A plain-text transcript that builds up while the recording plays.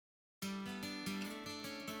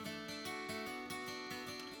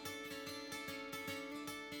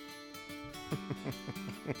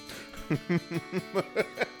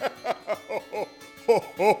Ho,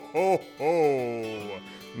 ho, ho, ho.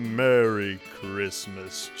 Merry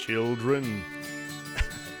Christmas, children.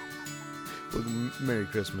 Well, Merry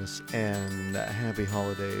Christmas and happy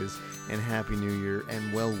holidays and Happy New Year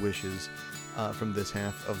and well wishes from this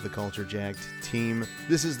half of the Culture Jacked team.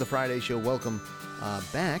 This is the Friday show. Welcome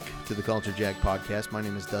back to the Culture Jack podcast. My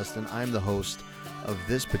name is Dustin. I'm the host of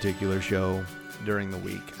this particular show during the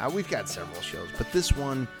week. We've got several shows, but this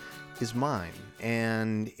one is mine,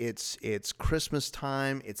 and it's Christmas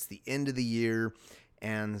time. It's the end of the year,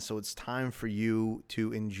 and so it's time for you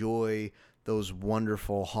to enjoy those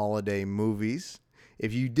wonderful holiday movies.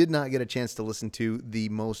 If you did not get a chance to listen to the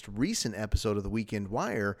most recent episode of The Weekend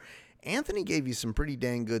Wire, Anthony gave you some pretty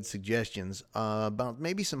dang good suggestions about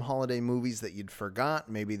maybe some holiday movies that you'd forgot.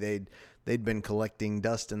 Maybe they'd been collecting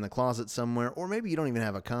dust in the closet somewhere, or maybe you don't even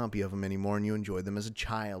have a copy of them anymore and you enjoyed them as a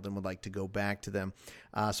child and would like to go back to them.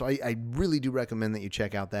 So I really do recommend that you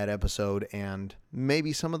check out that episode and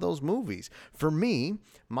maybe some of those movies. For me,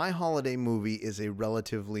 my holiday movie is a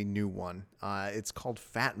relatively new one. It's called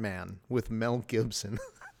Fat Man with Mel Gibson.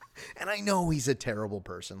 And I know he's a terrible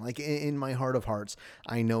person. Like, in my heart of hearts,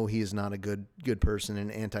 I know he is not a good person,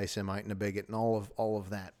 an anti-Semite and a bigot and all of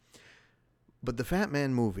that. But the Fat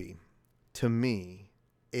Man movie, to me,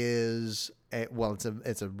 is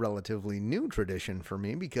it's a relatively new tradition for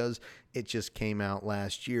me because it just came out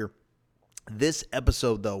last year. This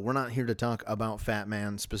episode, though, we're not here to talk about Fat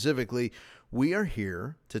Man specifically. We are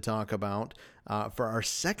here to talk about, for our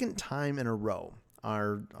second time in a row,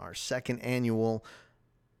 our second annual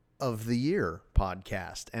of the year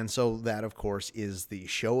podcast. And so that, of course, is the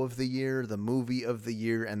show of the year, the movie of the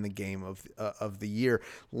year, and the game of the year.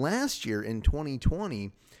 Last year in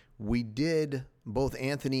 2020, we did, both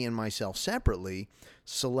Anthony and myself separately,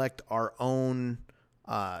 select our own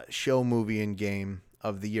show, movie, and game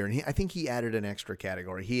of the year. And I think he added an extra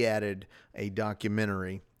category. He added a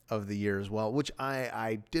documentary of the year as well, which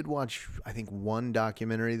I did watch, I think, one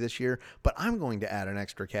documentary this year, but I'm going to add an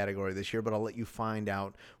extra category this year, but I'll let you find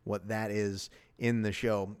out what that is in the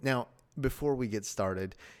show. Now, before we get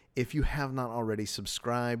started, if you have not already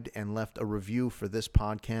subscribed and left a review for this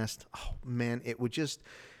podcast, oh man, it would just,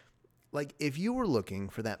 like, if you were looking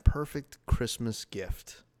for that perfect Christmas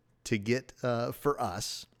gift to get for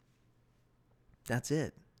us, that's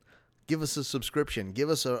it. Give us a subscription. Give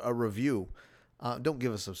us a review. Don't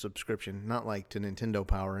give us a subscription, not like to Nintendo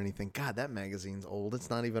Power or anything. God, that magazine's old. It's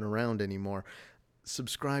not even around anymore.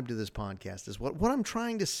 Subscribe to this podcast is what I'm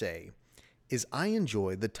trying to say is I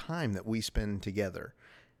enjoy the time that we spend together.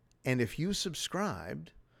 And if you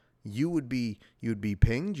subscribed, you'd be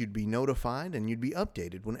pinged, you'd be notified, and you'd be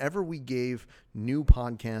updated whenever we gave new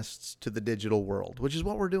podcasts to the digital world, which is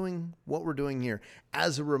what we're doing here.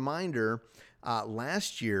 As a reminder,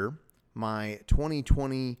 last year, my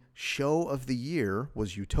 2020 show of the year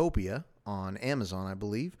was Utopia on Amazon, I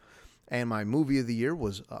believe. And my movie of the year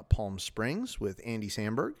was Palm Springs with Andy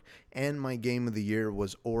Samberg. And my game of the year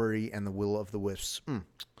was Ori and the Will of the Wisps.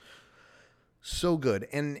 So good.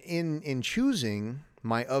 And in choosing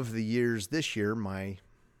my of the years this year, my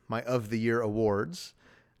of the year awards,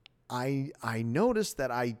 I noticed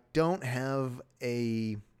that I don't have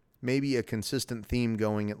maybe a consistent theme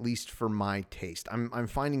going, at least for my taste. I'm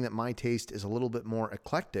finding that my taste is a little bit more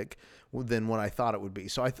eclectic than what I thought it would be.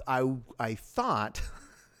 So I thought,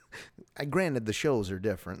 granted the shows are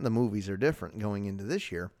different, the movies are different going into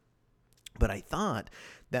this year, but I thought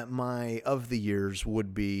that my of the years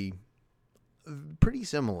would be pretty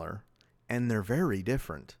similar, and they're very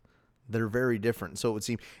different. They're very different, so it would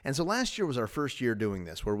seem. And so last year was our first year doing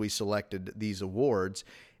this, where we selected these awards.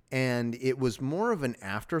 And it was more of an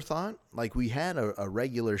afterthought. Like, we had a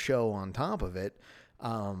regular show on top of it.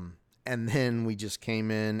 And then we just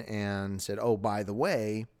came in and said, oh, by the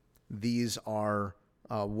way, these are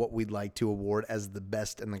what we'd like to award as the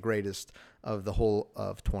best and the greatest of the whole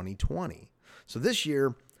of 2020. So this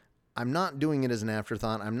year, I'm not doing it as an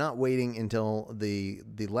afterthought. I'm not waiting until the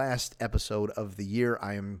last episode of the year.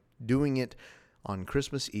 I am doing it on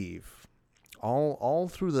Christmas Eve. All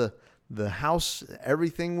through the house,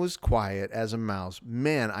 everything was quiet as a mouse.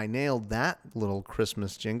 Man, I nailed that little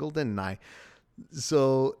Christmas jingle, didn't I?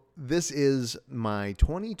 So this is my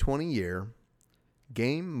 2020 year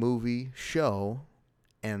game, movie, show,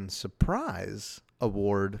 and surprise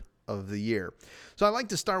award of the year. So I like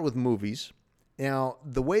to start with movies. Now,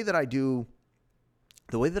 the way that I do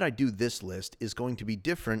this list is going to be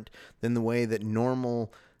different than the way that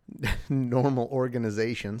normal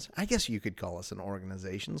organizations, I guess you could call us an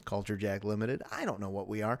organization, Culture Jack Limited, I don't know what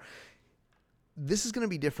we are, this is going to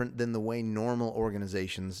be different than the way normal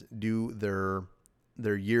organizations do their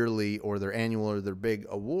yearly or their annual or their big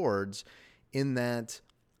awards, in that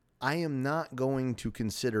I am not going to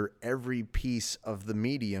consider every piece of the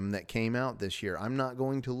medium that came out this year. I'm not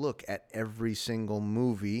going to look at every single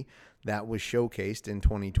movie that was showcased in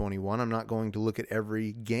 2021. I'm not going to look at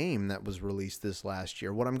every game that was released this last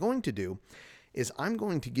year. What I'm going to do is I'm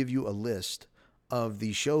going to give you a list of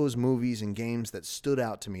the shows, movies, and games that stood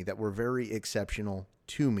out to me, that were very exceptional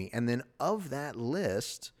to me. And then of that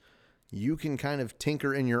list, you can kind of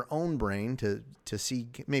tinker in your own brain to see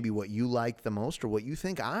maybe what you like the most or what you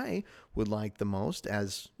think I would like the most,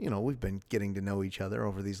 as, you know, we've been getting to know each other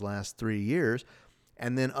over these last 3 years.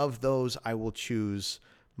 And then of those, I will choose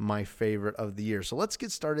my favorite of the year. So let's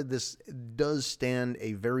get started. This does stand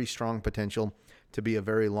a very strong potential to be a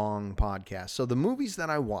very long podcast. So the movies that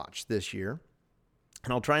I watched this year,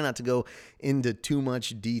 and I'll try not to go into too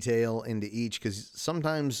much detail into each, because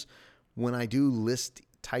sometimes when I do list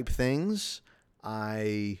type things,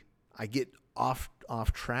 I get off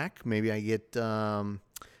track. Maybe I get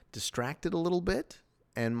distracted a little bit,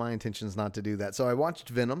 and my intention is not to do that. So I watched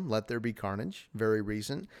Venom, Let There Be Carnage, very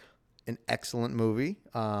recent, an excellent movie.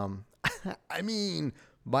 I mean,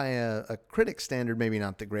 by a critic standard, maybe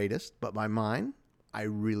not the greatest, but by mine, I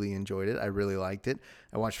really enjoyed it. I really liked it.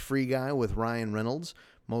 I watched Free Guy with Ryan Reynolds.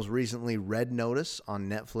 Most recently, Red Notice on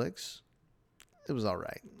Netflix. It was all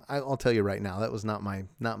right. I'll tell you right now, that was not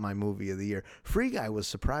my movie of the year. Free Guy was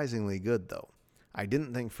surprisingly good, though. I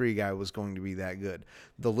didn't think Free Guy was going to be that good.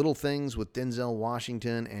 The Little Things with Denzel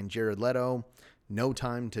Washington and Jared Leto. No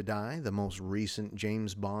Time to Die, the most recent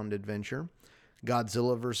James Bond adventure.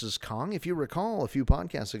 Godzilla vs. Kong. If you recall, a few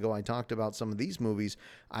podcasts ago, I talked about some of these movies.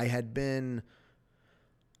 I had been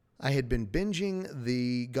binging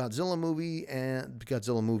the Godzilla movie and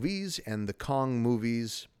Godzilla movies and the Kong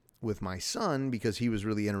movies with my son because he was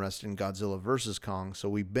really interested in Godzilla vs. Kong. So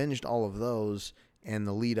we binged all of those and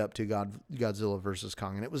the lead up to Godzilla vs.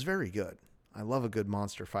 Kong, and it was very good. I love a good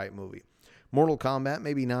monster fight movie. Mortal Kombat,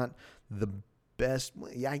 maybe not the best.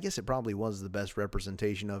 Yeah, I guess it probably was the best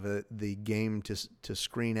representation of it, the game to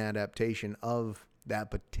screen adaptation of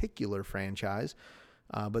that particular franchise.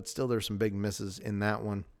 But still, there's some big misses in that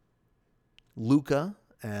one. Luca,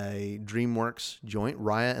 a DreamWorks joint.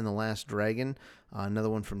 Raya and the Last Dragon,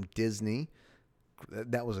 another one from Disney.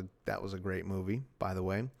 That was a great movie, by the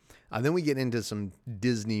way. Then we get into some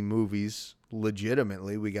Disney movies.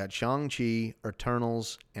 Legitimately, we got Shang-Chi,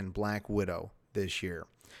 Eternals, and Black Widow this year.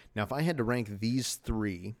 Now, if I had to rank these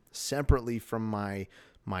three separately from my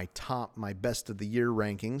best of the year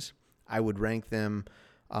rankings, I would rank them.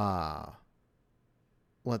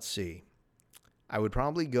 Let's see. I would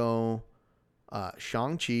probably go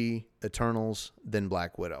Shang-Chi, Eternals, then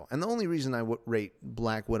Black Widow. And the only reason I would rate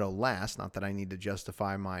Black Widow last, not that I need to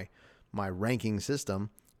justify my ranking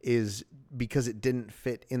system, is because it didn't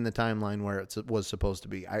fit in the timeline where it was supposed to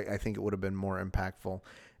be. I think it would have been more impactful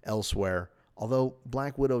elsewhere. Although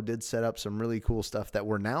Black Widow did set up some really cool stuff that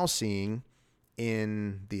we're now seeing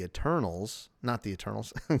in the Eternals, not the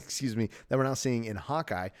Eternals, excuse me, that we're now seeing in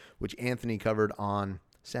Hawkeye, which Anthony covered on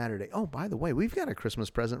Saturday. Oh, by the way, we've got a Christmas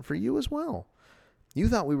present for you as well. You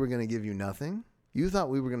thought we were going to give you nothing? You thought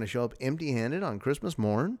we were going to show up empty-handed on Christmas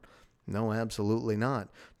morn? No, absolutely not.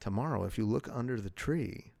 Tomorrow, if you look under the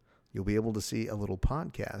tree, you'll be able to see a little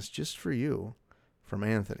podcast just for you from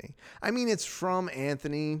Anthony. I mean, it's from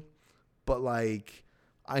Anthony, but like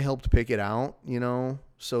I helped pick it out, you know?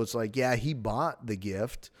 So it's like, yeah, he bought the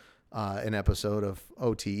gift, an episode of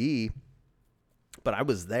OTE, but I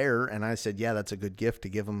was there and I said, yeah, that's a good gift to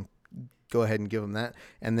give him. Go ahead and give him that.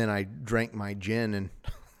 And then I drank my gin and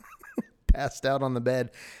passed out on the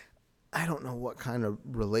bed. I don't know what kind of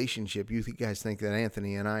relationship you guys think that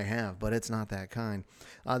Anthony and I have, but it's not that kind.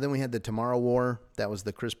 Then we had the Tomorrow War. That was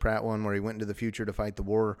the Chris Pratt one where he went into the future to fight the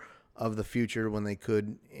war of the future when they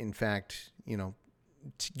could, in fact, you know,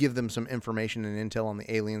 give them some information and intel on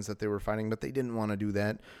the aliens that they were fighting, but they didn't want to do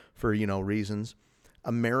that for, you know, reasons.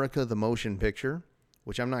 America, the Motion Picture,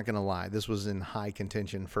 which I'm not going to lie, this was in high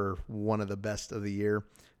contention for one of the best of the year.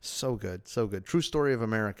 So good, so good. True Story of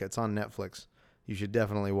America. It's on Netflix. You should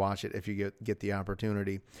definitely watch it if you get the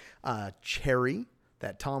opportunity. Cherry,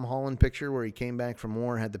 that Tom Holland picture where he came back from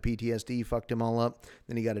war, had the PTSD, fucked him all up.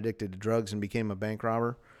 Then he got addicted to drugs and became a bank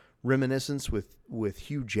robber. Reminiscence with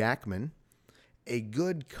Hugh Jackman. A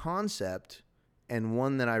good concept and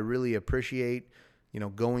one that I really appreciate, you know,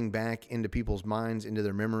 going back into people's minds, into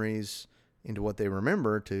their memories, into what they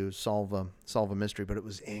remember to solve a mystery. But it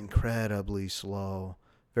was incredibly slow,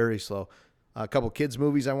 very slow. A couple kids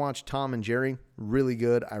movies I watched, Tom and Jerry, really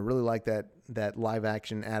good. I really like that live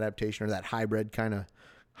action adaptation, or that hybrid kind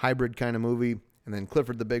of movie. And then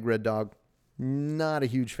Clifford the Big Red Dog, not a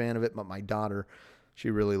huge fan of it, but my daughter, she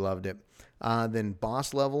really loved it. Then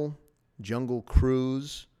Boss Level, Jungle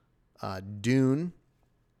Cruise, Dune.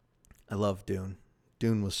 I love Dune.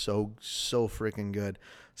 Dune was so freaking good.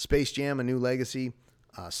 Space Jam: A New Legacy,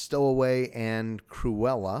 Stowaway, and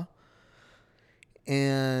Cruella.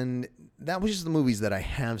 And that was just the movies that I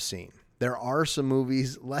have seen. There are some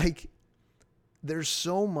movies, like, there's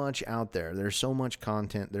so much out there. There's so much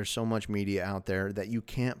content. There's so much media out there that you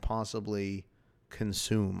can't possibly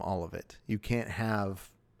consume all of it. You can't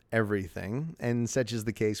have everything. And such is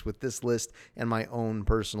the case with this list and my own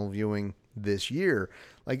personal viewing this year.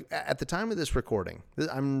 Like, at the time of this recording,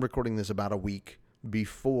 I'm recording this about a week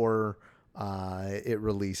before it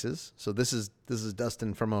releases. So this is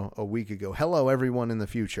Dustin from a week ago. Hello, everyone in the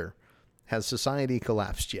future. Has society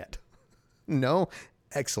collapsed yet? No?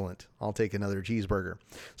 Excellent. I'll take another cheeseburger.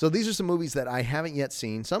 So these are some movies that I haven't yet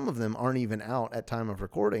seen. Some of them aren't even out at time of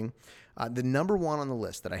recording. The number one on the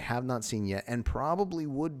list that I have not seen yet, and probably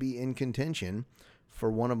would be in contention for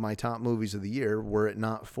one of my top movies of the year, were it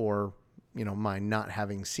not for, my not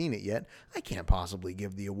having seen it yet. I can't possibly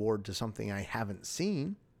give the award to something I haven't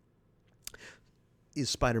seen. Is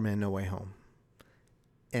Spider-Man No Way Home.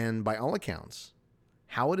 And by all accounts,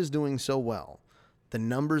 how it is doing so well, the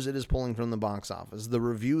numbers it is pulling from the box office, the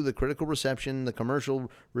review, the critical reception, the commercial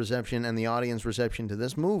reception, and the audience reception to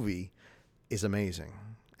this movie is amazing.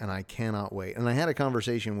 And I cannot wait. And I had a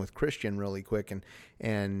conversation with Christian really quick,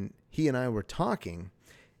 and he and I were talking,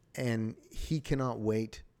 and he cannot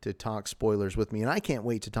wait to talk spoilers with me, and I can't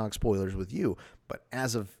wait to talk spoilers with you. But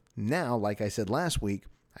as of now, like I said last week,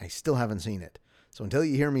 I still haven't seen it. So until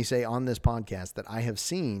you hear me say on this podcast that I have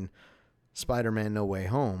seen Spider-Man No Way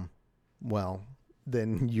Home, well,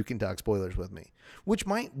 then you can talk spoilers with me, which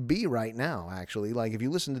might be right now, actually. Like, if you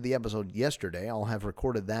listen to the episode yesterday, I'll have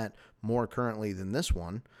recorded that more currently than this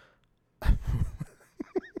one. I'm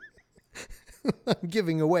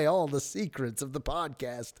giving away all the secrets of the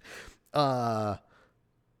podcast.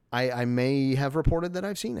 I may have reported that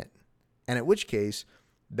I've seen it, and at which case,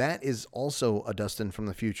 that is also a Dustin from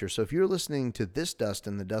the future. So if you're listening to this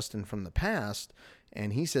Dustin, the Dustin from the past,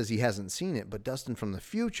 and he says he hasn't seen it, but Dustin from the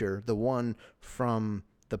future, the one from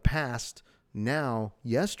the past now,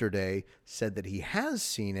 yesterday, said that he has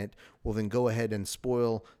seen it, well, then go ahead and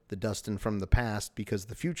spoil the Dustin from the past, because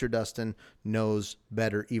the future Dustin knows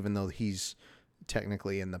better, even though he's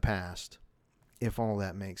technically in the past. If all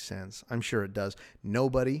that makes sense. I'm sure it does.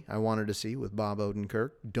 Nobody I wanted to see with Bob Odenkirk.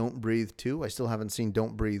 Don't Breathe 2. I still haven't seen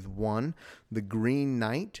Don't Breathe 1. The Green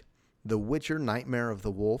Knight. The Witcher, Nightmare of the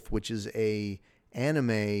Wolf, which is a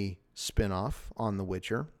anime spinoff on The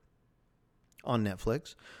Witcher on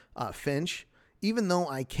Netflix. Finch. Even though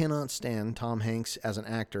I cannot stand Tom Hanks as an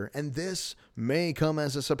actor, and this may come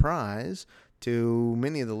as a surprise to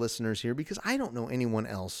many of the listeners here, because I don't know anyone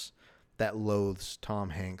else that loathes Tom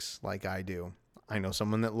Hanks like I do. I know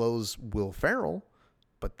someone that loathes Will Ferrell,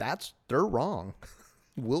 but they're wrong.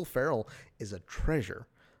 Will Ferrell is a treasure.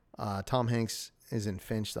 Tom Hanks is in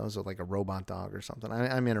Finch, though, so like a robot dog or something.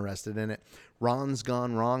 I'm interested in it. Ron's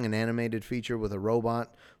Gone Wrong, an animated feature with a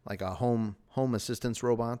robot, like a home assistance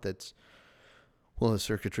robot that's, well, his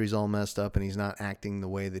circuitry's all messed up and he's not acting the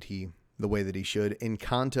way that he should.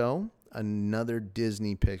 Encanto, another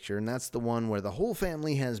Disney picture, and that's the one where the whole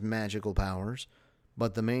family has magical powers,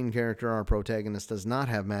 but the main character, our protagonist, does not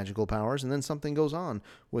have magical powers, and then something goes on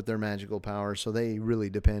with their magical powers, so they really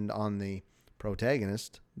depend on the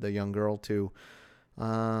protagonist, the young girl, to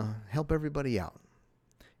help everybody out.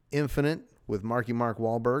 Infinite with Mark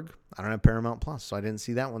Wahlberg. I don't have Paramount Plus, so I didn't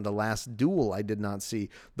see that one. The Last Duel I did not see,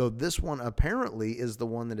 though this one apparently is the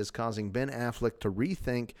one that is causing Ben Affleck to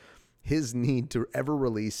rethink his need to ever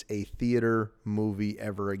release a theater movie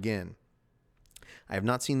ever again. I have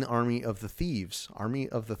not seen the Army of the Thieves. Army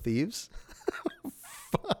of the Thieves?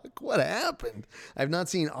 Fuck, what happened? I have not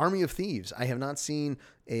seen Army of Thieves. I have not seen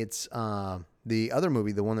the other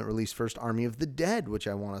movie, the one that released first, Army of the Dead, which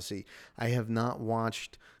I want to see. I have not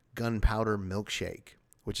watched Gunpowder Milkshake,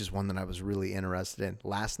 which is one that I was really interested in.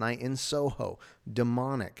 Last Night in Soho,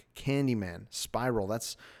 Demonic, Candyman, Spiral.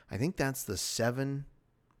 I think that's the 7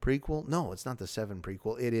 prequel. No, it's not the 7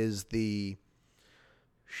 prequel. It is the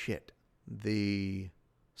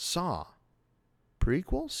Saw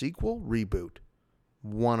prequel, sequel, reboot.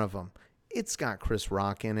 One of them. It's got Chris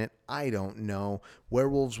Rock in it. I don't know.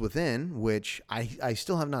 Werewolves Within, which I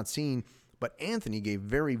still have not seen, but Anthony gave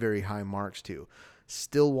very, very high marks to.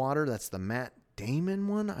 Stillwater, that's the Matt Damon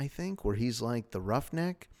one, I think, where he's like the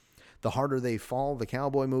roughneck. The Harder They Fall, the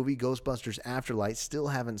cowboy movie, Ghostbusters Afterlife, still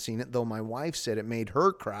haven't seen it, though my wife said it made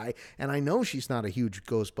her cry, and I know she's not a huge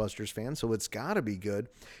Ghostbusters fan, so it's got to be good.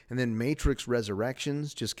 And then Matrix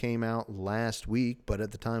Resurrections just came out last week, but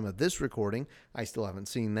at the time of this recording, I still haven't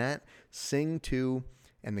seen that. Sing 2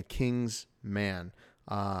 and The King's Man.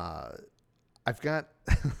 I've got...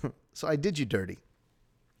 So I did you dirty.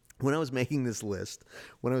 When I was making this list,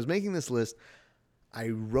 I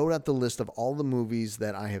wrote out the list of all the movies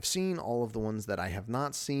that I have seen, all of the ones that I have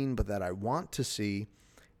not seen, but that I want to see.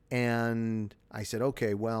 And I said,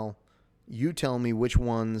 okay, well, you tell me which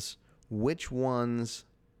ones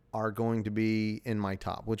are going to be in my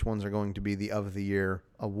top, which ones are going to be the of the year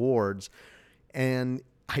awards. And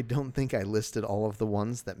I don't think I listed all of the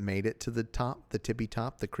ones that made it to the top, the tippy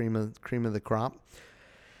top, the cream of the crop.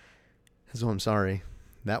 So I'm sorry.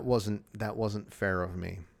 That wasn't fair of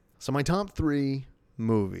me. So my top 3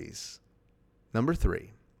 movies. Number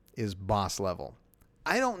 3 is Boss Level.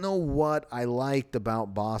 I don't know what I liked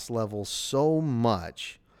about Boss Level so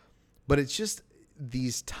much, but it's just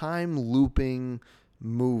these time looping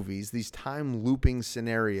movies, these time looping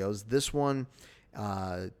scenarios. This one,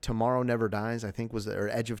 Tomorrow Never Dies, I think or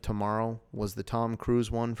Edge of Tomorrow was the Tom Cruise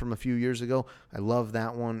one from a few years ago. I love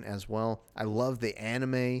that one as well. I love the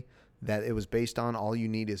anime that it was based on, All You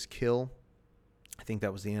Need Is Kill. I think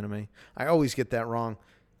that was the anime. I always get that wrong.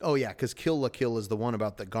 Oh, yeah, because Kill la Kill is the one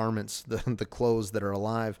about the garments, the clothes that are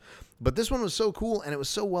alive. But this one was so cool, and it was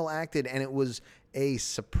so well acted, and it was a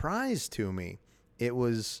surprise to me. It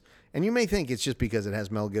was, and you may think it's just because it has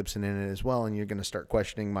Mel Gibson in it as well, and you're going to start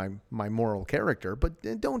questioning my moral character,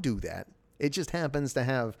 but don't do that. It just happens to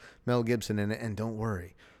have Mel Gibson in it, and don't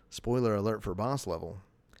worry. Spoiler alert for Boss Level.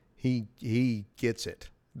 He gets it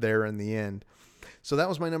there in the end. So that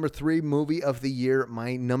was my number 3 movie of the year.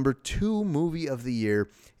 My number 2 movie of the year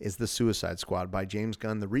is The Suicide Squad by James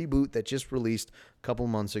Gunn, the reboot that just released a couple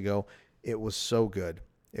months ago. It was so good.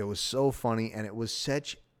 It was so funny, and it was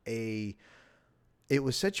such a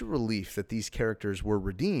relief that these characters were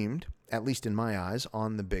redeemed, at least in my eyes,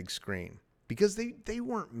 on the big screen. Because they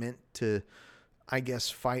weren't meant to, I guess,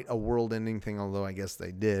 fight a world-ending thing, although I guess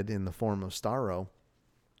they did in the form of Starro.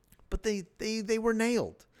 But they were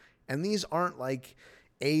nailed. And these aren't like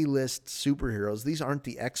A-list superheroes. These aren't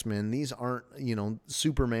the X-Men. These aren't,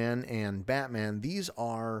 Superman and Batman. These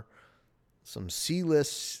are some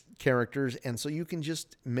C-list characters. And so you can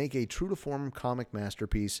just make a true-to-form comic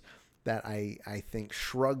masterpiece that I think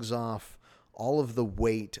shrugs off all of the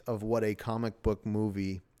weight of what a comic book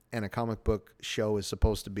movie and a comic book show is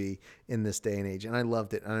supposed to be in this day and age. And I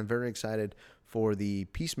loved it. And I'm very excited for the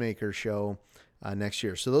Peacemaker show next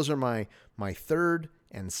year. So those are my third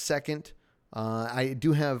and second. I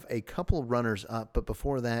do have a couple runners up, but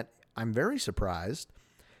before that, I'm very surprised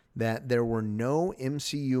that there were no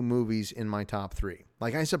MCU movies in my top 3.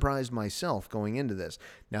 Like, I surprised myself going into this.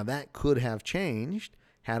 Now, that could have changed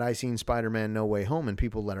had I seen Spider-Man No Way Home, and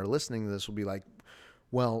people that are listening to this will be like,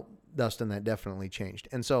 well, Dustin, that definitely changed.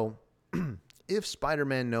 And so if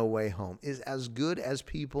Spider-Man No Way Home is as good as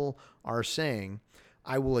people are saying,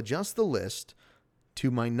 I will adjust the list to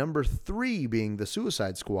my number 3 being The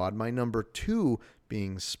Suicide Squad, my number 2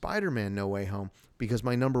 being Spider-Man No Way Home, because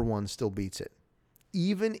my number 1 still beats it.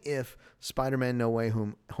 Even if Spider-Man No Way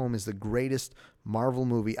Home is the greatest Marvel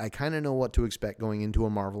movie, I kind of know what to expect going into a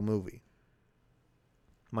Marvel movie.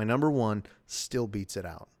 My number 1 still beats it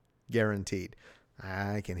out. Guaranteed.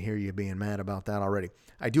 I can hear you being mad about that already.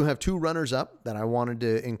 I do have 2 runners-up that I wanted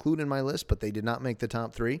to include in my list, but they did not make the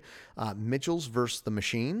top 3. Mitchell's vs. the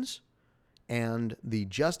Machines and the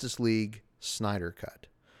Justice League Snyder Cut.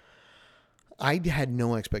 I had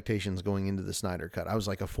no expectations going into the Snyder Cut. I was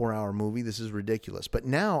like, a 4-hour movie? This is ridiculous. But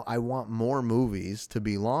now I want more movies to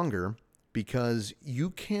be longer because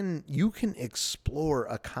you can explore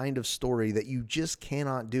a kind of story that you just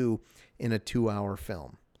cannot do in a 2-hour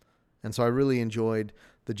film. And so I really enjoyed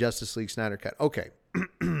the Justice League Snyder Cut. Okay.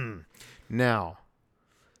 Now,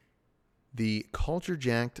 the Culture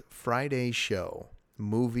Jacked Friday show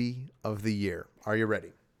movie of the year. Are you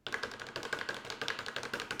ready?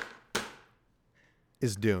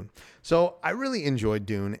 Is Dune. So I really enjoyed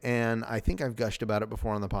Dune, and I think I've gushed about it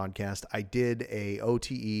before on the podcast. I did a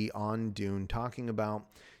OTE on Dune talking about,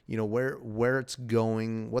 where it's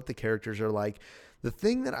going, what the characters are like. The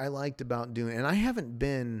thing that I liked about Dune, and I haven't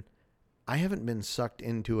been sucked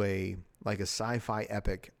into a sci-fi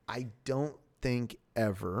epic. I don't think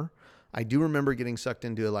ever. I do remember getting sucked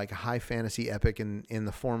into a high fantasy epic in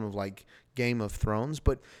the form of Game of Thrones,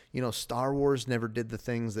 but Star Wars never did the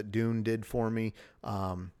things that Dune did for me.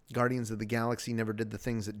 Guardians of the Galaxy never did the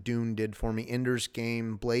things that Dune did for me. Ender's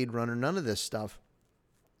Game, Blade Runner, none of this stuff.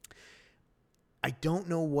 I don't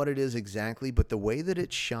know what it is exactly, but the way that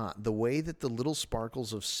it's shot, the way that the little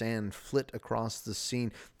sparkles of sand flit across the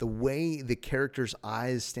scene, the way the characters'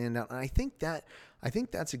 eyes stand out, and I think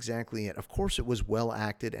that's exactly it. Of course, it was well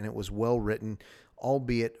acted and it was well written,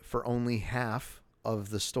 albeit for only half of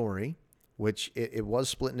the story, which it was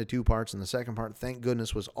split into two parts, and the second part, thank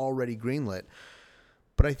goodness, was already greenlit.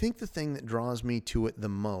 But I think the thing that draws me to it the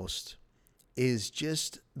most is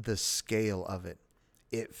just the scale of it.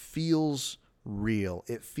 It feels real.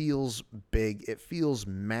 It feels big. It feels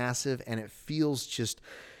massive. And it feels just,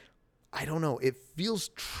 I don't know, it feels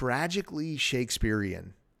tragically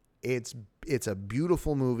Shakespearean. It's a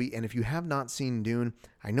beautiful movie. And if you have not seen Dune,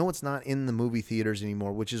 I know it's not in the movie theaters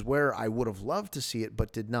anymore, which is where I would have loved to see it,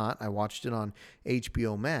 but did not. I watched it on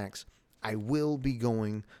HBO Max. I will be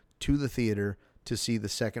going to the theater to see the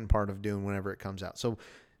second part of Dune whenever it comes out. So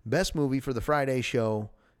best movie for the Friday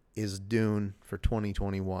show is Dune for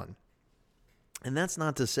 2021. And that's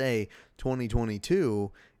not to say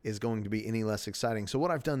 2022 is going to be any less exciting. So what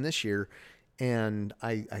I've done this year, and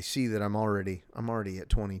I see that I'm already at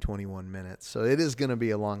 21 minutes. So it is going to be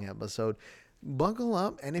a long episode. Buckle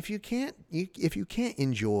up, and if you can't eat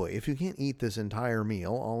this entire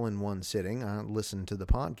meal all in one sitting, listen to the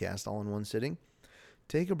podcast all in one sitting,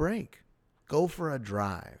 take a break. Go for a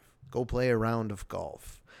drive. Go play a round of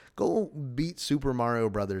golf. Go beat Super Mario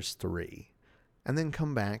Brothers 3. And then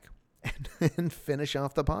come back and finish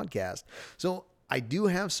off the podcast. So I do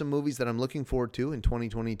have some movies that I'm looking forward to in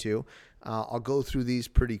 2022. I'll go through these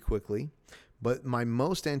pretty quickly. But my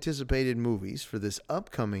most anticipated movies for this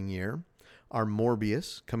upcoming year are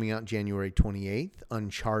Morbius, coming out January 28th,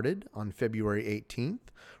 Uncharted on February 18th,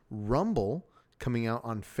 Rumble, coming out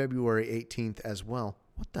on February 18th as well.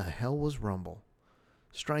 What the hell was Rumble?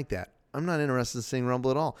 Strike that. I'm not interested in seeing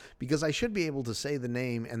Rumble at all, because I should be able to say the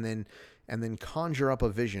name and then conjure up a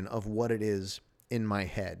vision of what it is in my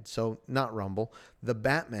head. So not Rumble. The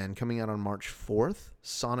Batman, coming out on March 4th.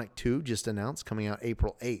 Sonic 2 just announced, coming out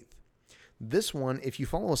April 8th. This one, if you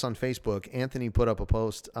follow us on Facebook, Anthony put up a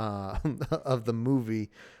post of the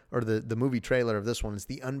movie, or the movie trailer of this one. It's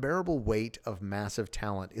The Unbearable Weight of Massive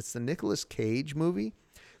Talent. It's the Nicolas Cage movie.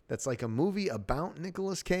 That's like a movie about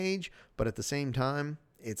Nicolas Cage, but at the same time,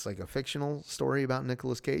 it's like a fictional story about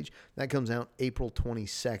Nicolas Cage. That comes out April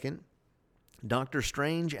 22nd. Doctor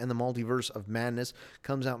Strange and the Multiverse of Madness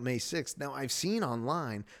comes out May 6th. Now, I've seen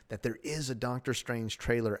online that there is a Doctor Strange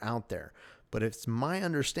trailer out there, but it's my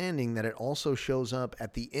understanding that it also shows up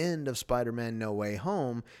at the end of Spider-Man No Way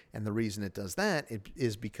Home, and the reason it does that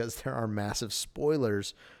is because there are massive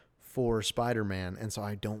spoilers for Spider-Man, and so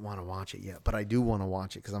I don't want to watch it yet, but I do want to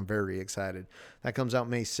watch it because I'm very excited. That comes out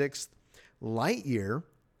May 6th. Lightyear,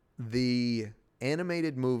 the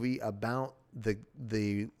animated movie about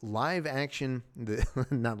the live action,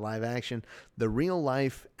 the real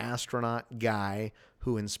life astronaut guy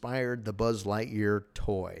who inspired the Buzz Lightyear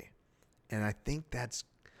toy. And I think that's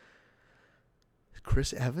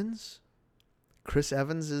Chris Evans. Chris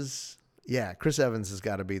Evans has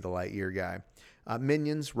got to be the Lightyear guy.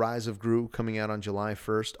 Minions, Rise of Gru, coming out on July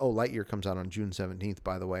 1st. Oh, Lightyear comes out on June 17th,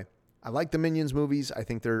 by the way. I like the Minions movies. I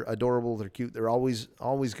think they're adorable. They're cute. They're always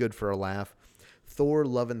good for a laugh. Thor,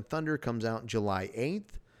 Love and Thunder comes out July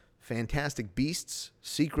 8th. Fantastic Beasts,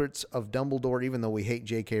 Secrets of Dumbledore, even though we hate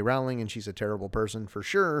J.K. Rowling and she's a terrible person for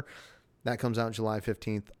sure. That comes out July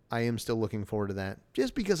 15th. I am still looking forward to that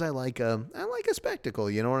just because I like a spectacle,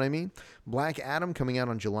 you know what I mean? Black Adam coming out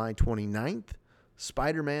on July 29th.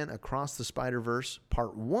 Spider-Man Across the Spider-Verse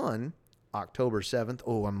Part 1, October 7th.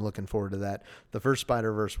 Oh, I'm looking forward to that. The first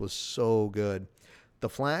Spider-Verse was so good. The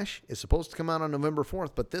Flash is supposed to come out on November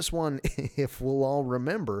 4th, but this one, if we'll all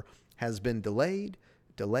remember, has been delayed,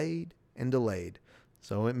 and delayed.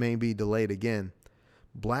 So it may be delayed again.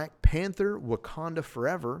 Black Panther Wakanda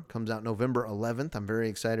Forever comes out November 11th. I'm very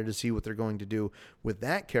excited to see what they're going to do with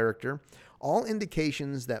that character. All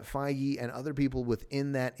indications that Feige and other people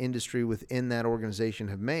within that industry, within that organization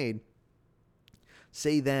have made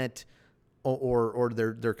say that, or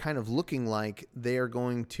they're kind of looking like they are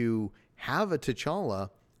going to have a T'Challa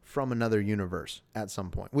from another universe at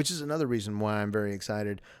some point, which is another reason why I'm very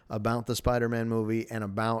excited about the Spider-Man movie and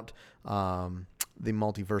about the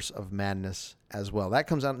Multiverse of Madness as well. That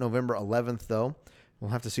comes out November 11th, though.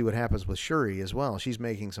 We'll have to see what happens with Shuri as well. She's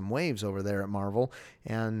making some waves over there at Marvel,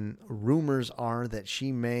 and rumors are that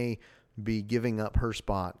she may be giving up her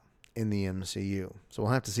spot in the MCU. So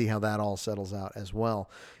we'll have to see how that all settles out as well.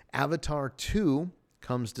 Avatar 2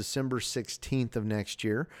 comes December 16th of next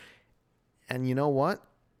year. And you know what?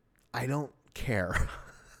 I don't care.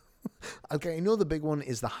 Okay, I know the big one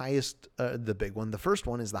is the highest, the first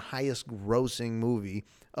one is the highest grossing movie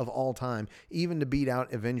of all time, even to beat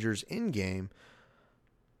out Avengers Endgame.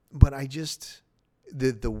 But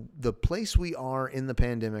the place we are in the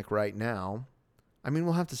pandemic right now, I mean,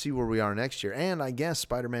 we'll have to see where we are next year. And I guess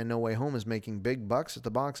Spider-Man No Way Home is making big bucks at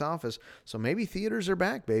the box office. So maybe theaters are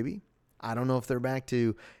back, baby. I don't know if they're back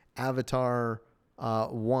to Avatar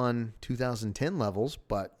 1 2010 levels,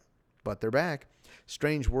 but they're back.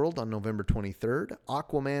 Strange World on November 23rd.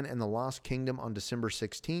 Aquaman and the Lost Kingdom on December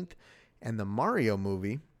 16th. And the Mario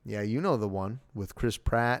movie, yeah, you know the one, with Chris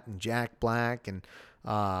Pratt and Jack Black and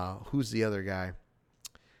who's the other guy?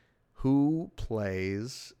 Who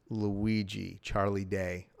plays Luigi? Charlie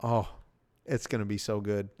Day. Oh, it's going to be so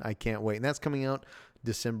good. I can't wait. And that's coming out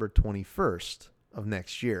December 21st of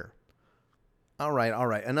next year. All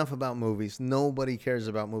right. Enough about movies. Nobody cares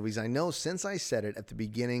about movies. I know since I said it at the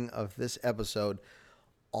beginning of this episode,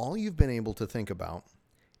 all you've been able to think about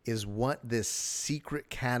is what this secret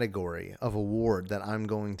category of award that I'm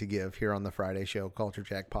going to give here on the Friday Show Culture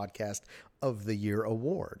Jack Podcast of the Year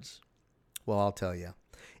Awards. Well, I'll tell you.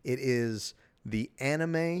 It is the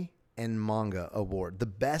Anime and Manga Award, the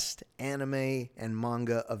best anime and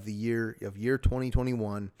manga of the year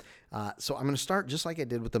 2021. So I'm going to start just like I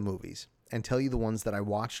did with the movies and tell you the ones that I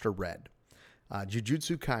watched or read.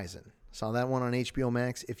 Jujutsu Kaisen. Saw that one on HBO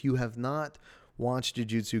Max. If you have not watched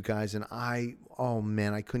Jujutsu Kaisen,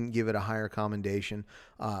 I couldn't give it a higher commendation.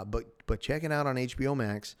 But check it out on HBO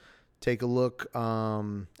Max. Take a look.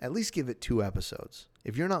 At least give it 2 episodes.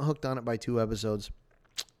 If you're not hooked on it by 2 episodes,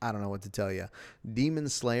 I don't know what to tell you. Demon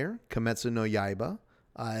Slayer, Kimetsu no Yaiba,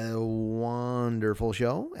 a wonderful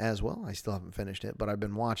show as well. I still haven't finished it, but I've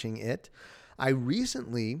been watching it. I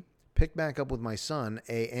recently picked back up with my son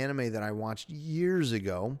a anime that I watched years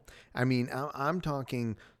ago. I mean, I'm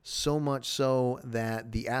talking so much so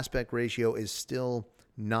that the aspect ratio is still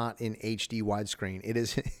not in HD widescreen.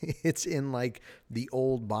 It's in like the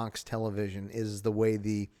old box television is the way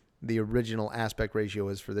the original aspect ratio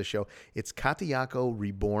is for this show. It's Katayako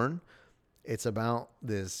Reborn. It's about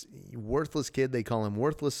this worthless kid. They call him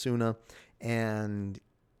Worthless Suna. And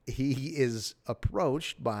he is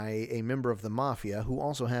approached by a member of the mafia who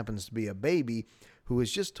also happens to be a baby who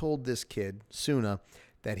has just told this kid, Suna,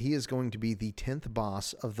 that he is going to be the 10th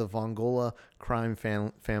boss of the Vongola crime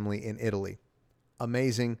family in Italy.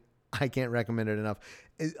 Amazing. I can't recommend it enough.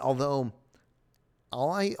 Although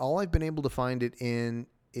all I've been able to find it in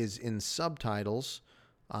is in subtitles,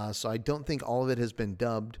 so I don't think all of it has been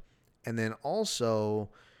dubbed. And then also,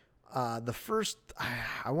 the first,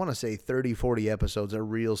 I want to say 30, 40 episodes are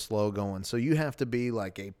real slow going. So you have to be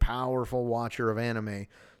like a powerful watcher of anime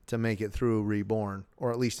to make it through Reborn,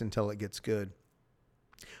 or at least until it gets good.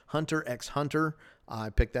 Hunter x Hunter,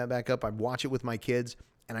 I picked that back up. I watch it with my kids,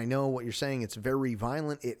 and I know what you're saying. It's very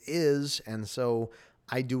violent. It is, and so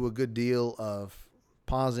I do a good deal of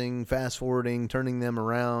pausing, fast forwarding, turning them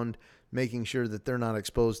around, making sure that they're not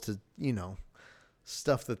exposed to,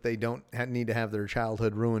 stuff that they don't need to have their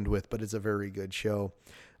childhood ruined with, but it's a very good show.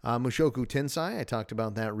 Mushoku Tensei, I talked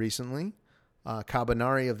about that recently.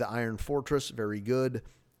 Kabanari of the Iron Fortress, very good.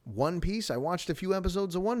 One Piece, I watched a few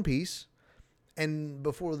episodes of One Piece, and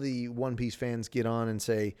before the One Piece fans get on and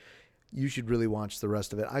say, you should really watch the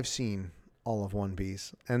rest of it, I've seen all of One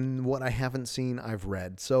Piece, and what I haven't seen, I've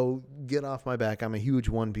read. So get off my back. I'm a huge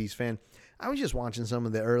One Piece fan. I was just watching some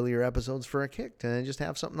of the earlier episodes for a kick to just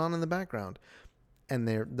have something on in the background, and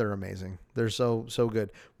they're amazing. They're so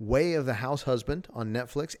good. Way of the House Husband on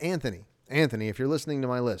Netflix. Anthony, if you're listening to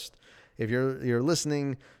my list, if you're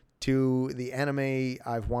listening to the anime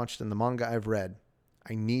I've watched and the manga I've read,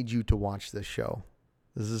 I need you to watch this show.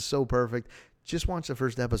 This is so perfect. Just watch the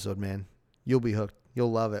first episode, man. You'll be hooked.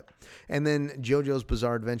 You'll love it. And then JoJo's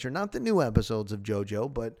Bizarre Adventure. Not the new episodes of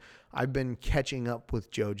JoJo, but I've been catching up with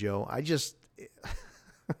JoJo.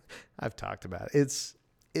 I've talked about it.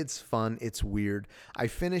 It's fun. It's weird. I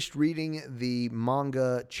finished reading the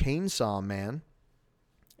manga Chainsaw Man,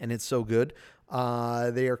 and it's so good.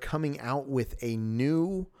 They are coming out with a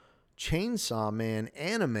new Chainsaw Man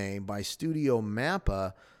anime by Studio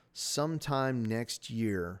Mappa sometime next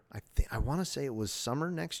year. I want to say it was summer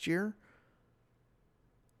next year.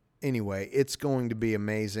 Anyway, it's going to be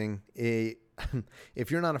amazing.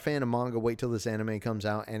 If you're not a fan of manga, wait till this anime comes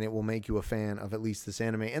out, and it will make you a fan of at least this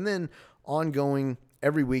anime. And then ongoing,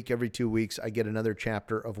 every week, every 2 weeks, I get another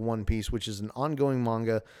chapter of One Piece, which is an ongoing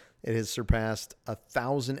manga. It has surpassed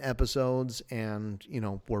 1,000 episodes, and,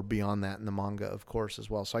 we're beyond that in the manga, of course,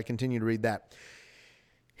 as well. So I continue to read that.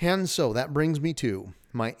 And so that brings me to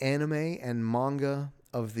my anime and manga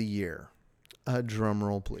of the year. A drum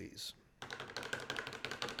roll, please.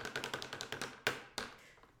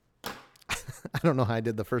 I don't know how I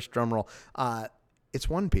did the first drum roll. It's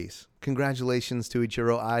One Piece. Congratulations to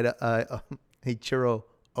Ichiro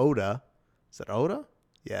Oda. Is it Oda?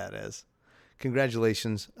 Yeah, it is.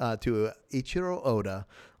 Congratulations to Ichiro Oda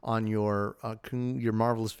on your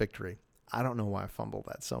marvelous victory. I don't know why I fumbled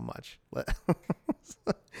that so much.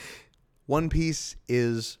 One Piece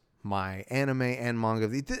is my anime and manga.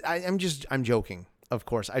 I'm joking, of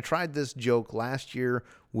course. I tried this joke last year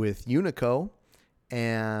with Unico,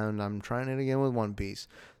 and I'm trying it again with One Piece.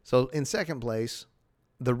 So in second place,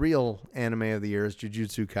 the real anime of the year is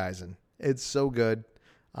Jujutsu Kaisen. It's so good.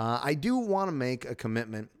 I do want to make a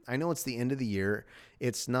commitment. I know it's the end of the year.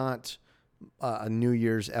 It's not a New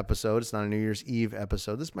Year's episode. It's not a New Year's Eve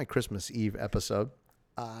episode. This is my Christmas Eve episode.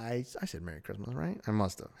 I said Merry Christmas, right? I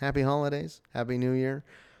must have. Happy holidays. Happy New Year.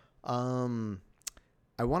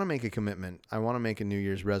 I want to make a commitment. I want to make a New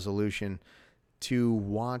Year's resolution to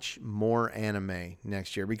watch more anime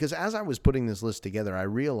next year. Because as I was putting this list together, I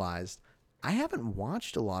realized I haven't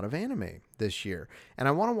watched a lot of anime this year. And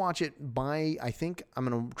I want to watch it I think I'm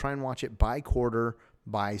going to try and watch it by quarter,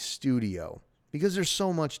 by studio. Because there's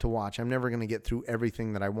so much to watch. I'm never going to get through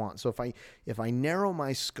everything that I want. So if I narrow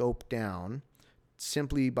my scope down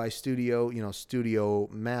simply by studio, Studio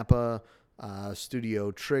Mappa,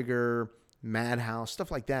 Studio Trigger, Madhouse, stuff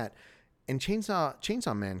like that. And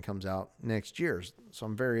Chainsaw Man comes out next year. So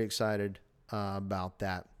I'm very excited about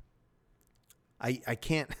that. I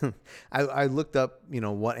can't, I looked up,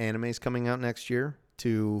 what anime is coming out next year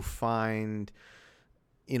to find,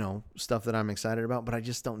 stuff that I'm excited about, but I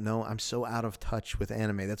just don't know. I'm so out of touch with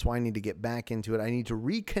anime. That's why I need to get back into it. I need to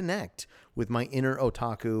reconnect with my inner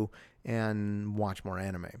otaku and watch more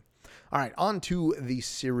anime. All right, on to the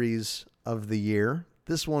series of the year.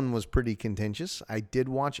 This one was pretty contentious. I did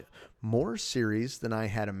watch more series than I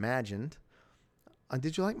had imagined.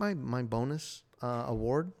 Did you like my bonus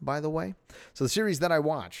award, by the way? So the series that I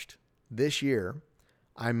watched this year,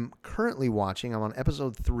 I'm currently watching. I'm on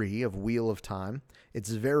episode 3 of Wheel of Time. It's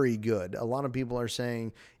very good. A lot of people are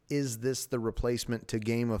saying, is this the replacement to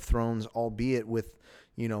Game of Thrones, albeit with,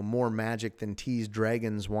 more magic than teased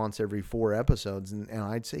dragons once every 4 episodes? And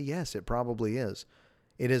I'd say yes, it probably is.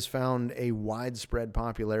 It has found a widespread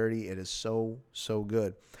popularity. It is so, so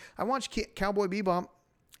good. I watched Cowboy Bebop.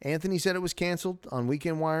 Anthony said it was canceled on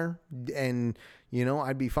Weekend Wire, and,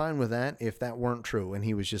 I'd be fine with that if that weren't true, and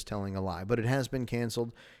he was just telling a lie. But it has been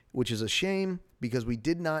canceled, which is a shame, because we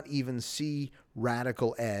did not even see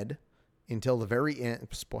Radical Ed until the very end.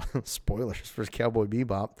 Spoilers for Cowboy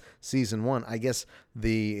Bebop Season 1. I guess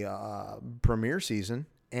the premiere season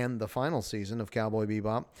and the final season of Cowboy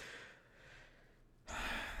Bebop.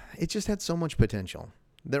 It just had so much potential.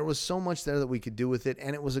 There was so much there that we could do with it,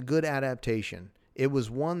 and it was a good adaptation. It was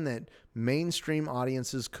one that mainstream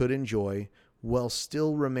audiences could enjoy while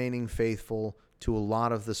still remaining faithful to a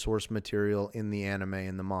lot of the source material in the anime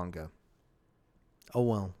and the manga. Oh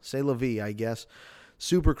well, c'est la vie, I guess.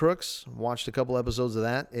 Super Crooks, watched a couple episodes of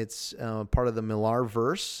that. It's part of the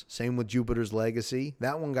Millarverse. Same with Jupiter's Legacy.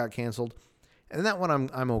 That one got canceled. And that one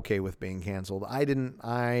I'm okay with being canceled.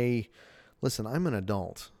 Listen, I'm an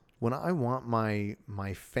adult. When I want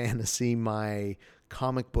my fantasy, my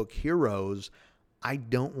comic book heroes, I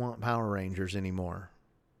don't want Power Rangers anymore.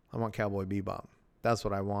 I want Cowboy Bebop. That's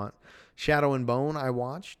what I want. Shadow and Bone I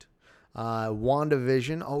watched.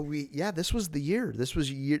 WandaVision. This was the year. This was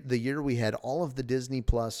the year we had all of the Disney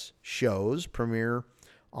Plus shows premiere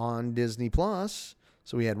on Disney Plus.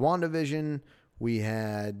 So we had WandaVision. We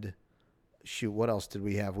had, what else did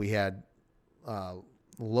we have? We had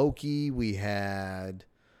Loki. We had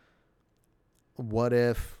What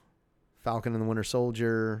If, Falcon and the Winter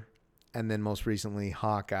Soldier, and then most recently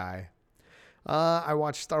Hawkeye. I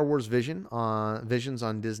watched Star Wars Visions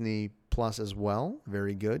on Disney Plus as well.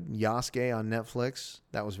 Very good. Yasuke on Netflix.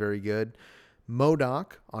 That was very good.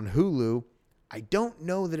 MODOK on Hulu. I don't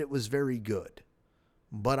know that it was very good,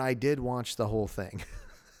 but I did watch the whole thing.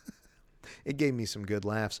 It gave me some good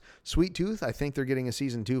laughs. Sweet Tooth. I think they're getting a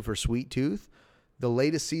season 2 for Sweet Tooth. The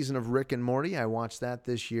latest season of Rick and Morty. I watched that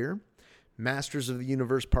this year. Masters of the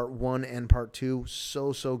Universe Part 1 and Part 2.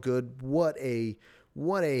 So, so good. What a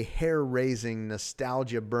hair-raising,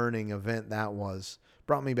 nostalgia-burning event that was.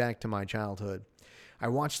 Brought me back to my childhood. I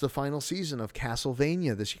watched the final season of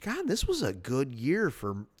Castlevania this year. God, this was a good year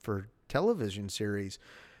for television series.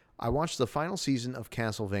 I watched the final season of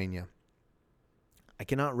Castlevania. I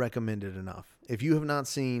cannot recommend it enough. If you have not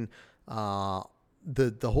seen the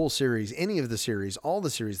whole series, any of the series, all the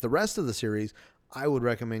series, the rest of the series, I would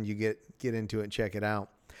recommend you get into it and check it out.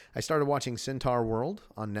 I started watching Centaur World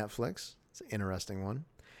on Netflix. It's an interesting one.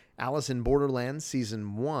 Alice in Borderland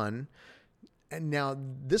Season 1. And now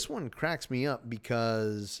this one cracks me up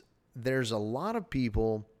because there's a lot of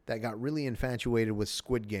people that got really infatuated with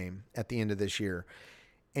Squid Game at the end of this year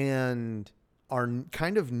and are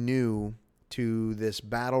kind of new to this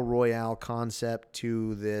battle royale concept,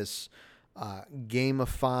 to this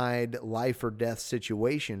gamified life or death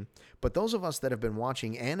situation. But those of us that have been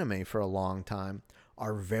watching anime for a long time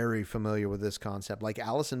are very familiar with this concept. Like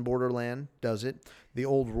Alice in Borderland does it. The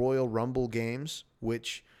old Royal Rumble games,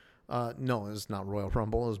 which, no, it's not Royal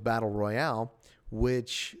Rumble, it was Battle Royale,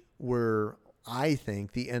 which were, I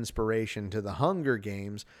think, the inspiration to the Hunger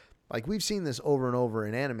Games. Like, we've seen this over and over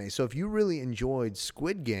in anime. So if you really enjoyed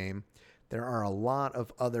Squid Game, there are a lot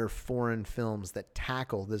of other foreign films that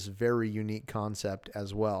tackle this very unique concept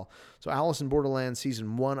as well. So Alice in Borderland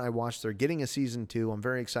Season 1, I watched. They're getting a Season 2. I'm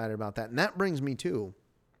very excited about that. And that brings me to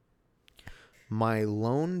my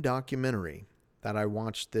lone documentary that I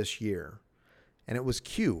watched this year. And it was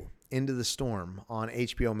Q, Into the Storm on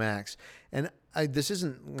HBO Max. And this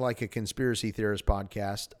isn't like a conspiracy theorist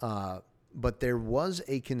podcast, but there was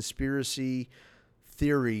a conspiracy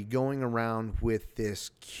theory going around with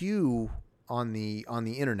this Q on the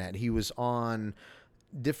internet. He was on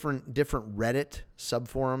different Reddit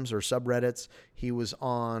subforums or subreddits. He was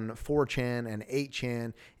on 4chan and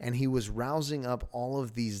 8chan, and he was rousing up all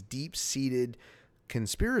of these deep-seated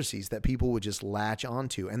conspiracies that people would just latch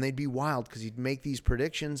onto, and they'd be wild because he'd make these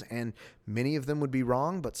predictions, and many of them would be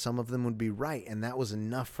wrong, but some of them would be right, and that was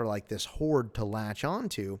enough for like this horde to latch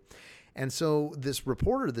onto. And so this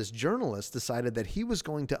reporter, this journalist, decided that he was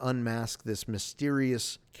going to unmask this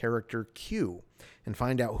mysterious character Q and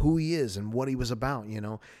find out who he is and what he was about, you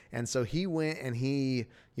know. And so he went and he,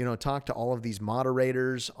 you know, talked to all of these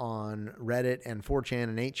moderators on Reddit and 4chan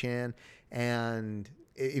and 8chan, and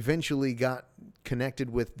eventually got connected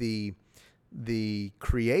with the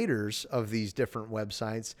creators of these different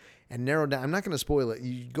websites and narrowed down. I'm not going to spoil it.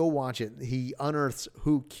 You go watch it. He unearths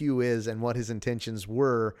who Q is and what his intentions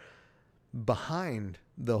were behind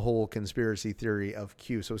the whole conspiracy theory of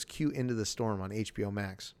Q. So it's Q Into the Storm on HBO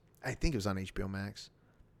Max. I think it was on HBO Max.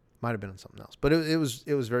 Might have been on something else, but it was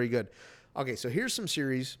very good. Okay, so here's some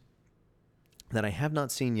series that I have not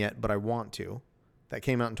seen yet, but I want to, that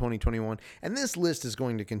came out in 2021. And this list is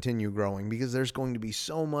going to continue growing because there's going to be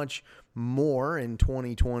so much more in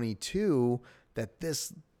 2022 that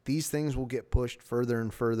these things will get pushed further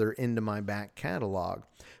and further into my back catalog.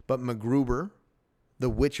 But MacGruber, The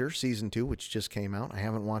Witcher Season 2, which just came out. I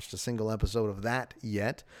haven't watched a single episode of that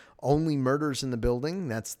yet. Only Murders in the Building.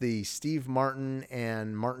 That's the Steve Martin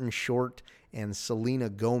and Martin Short and Selena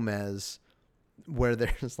Gomez, where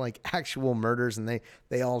there's like actual murders and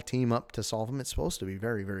they all team up to solve them. It's supposed to be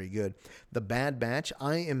very, very good. The Bad Batch.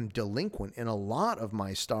 I am delinquent in a lot of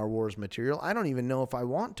my Star Wars material. I don't even know if I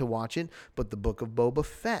want to watch it, but The Book of Boba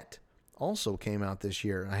Fett also came out this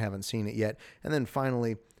year. I haven't seen it yet. And then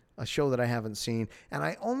finally, a show that I haven't seen, and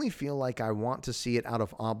I only feel like I want to see it out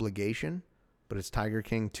of obligation, but it's Tiger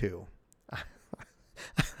King 2.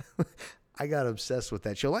 I got obsessed with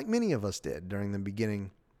that show, like many of us did during the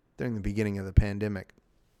beginning of the pandemic.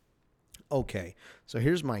 Okay, so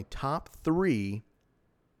here's my top 3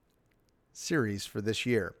 series for this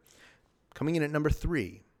year. Coming in at number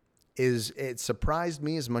 3 it surprised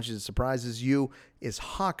me as much as it surprises you, is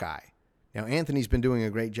Hawkeye. Now, Anthony's been doing a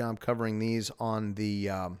great job covering these on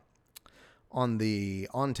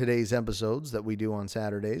today's episodes that we do on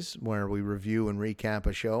Saturdays, where we review and recap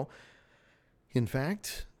a show. In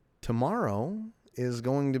fact, tomorrow is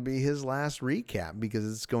going to be his last recap because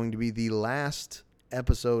it's going to be the last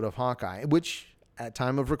episode of Hawkeye, which at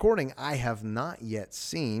time of recording I have not yet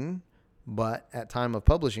seen, but at time of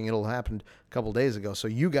publishing it'll happen a couple days ago. So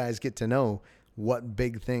you guys get to know what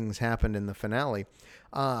big things happened in the finale.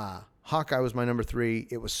 Hawkeye was my number 3.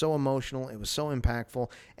 It was so emotional. It was so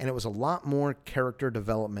impactful. And it was a lot more character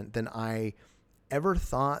development than I ever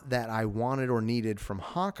thought that I wanted or needed from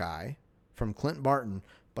Hawkeye, from Clint Barton.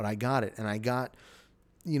 But I got it. And I got,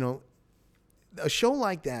 you know, a show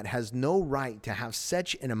like that has no right to have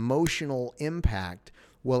such an emotional impact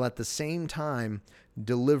while at the same time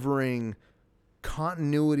delivering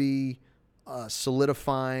continuity,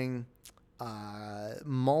 solidifying,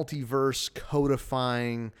 multiverse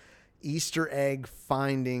codifying, Easter egg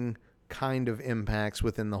finding kind of impacts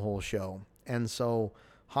within the whole show. And so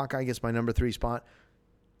Hawkeye gets my number 3 spot.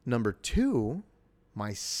 Number 2,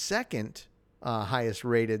 my second highest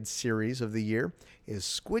rated series of the year, is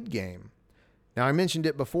Squid Game. Now, I mentioned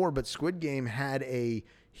it before, but Squid Game had a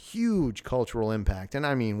huge cultural impact. And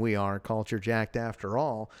I mean, we are culture jacked after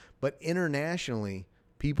all, but internationally,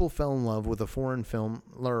 people fell in love with a foreign film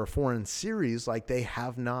or a foreign series like they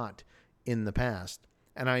have not in the past.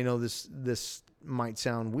 and I know this might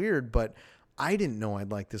sound weird, but I didn't know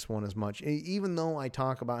I'd like this one as much. Even though I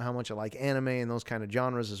talk about how much I like anime and those kind of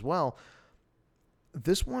genres as well,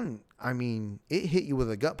 this one, I mean, it hit you with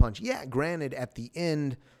a gut punch. Yeah, granted, at the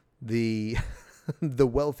end, the the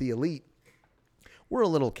wealthy elite were a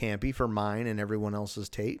little campy for mine and everyone else's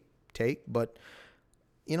take, but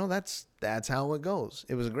you know, that's how it goes.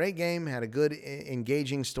 It was a great game, had a good,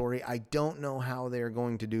 engaging story. I don't know how they're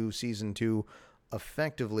going to do season 2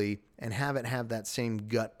 effectively and have it have that same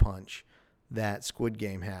gut punch that Squid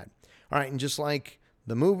Game had. All right, and just like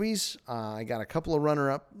the movies, I got a couple of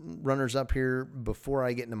runners up here before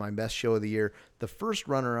I get into my best show of the year. The first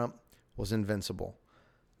runner-up was Invincible.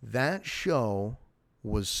 That show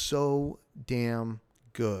was so damn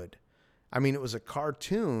good. I mean, it was a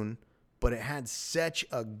cartoon, but it had such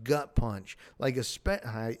a gut punch. Like,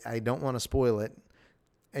 I don't want to spoil it.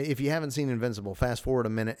 If you haven't seen Invincible, fast forward a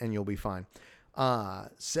minute and you'll be fine.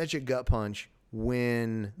 Such a gut punch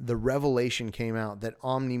when the revelation came out that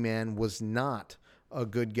Omni-Man was not a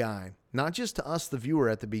good guy. Not just to us, the viewer,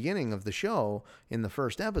 at the beginning of the show in the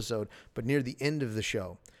first episode, but near the end of the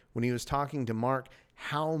show when he was talking to Mark,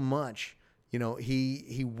 how much, you know,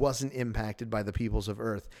 he wasn't impacted by the peoples of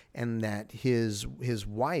Earth, and that his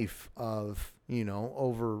wife of, you know,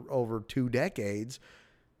 over 2 decades,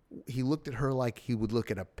 he looked at her like he would look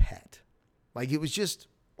at a pet. Like, it was just,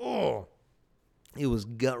 it was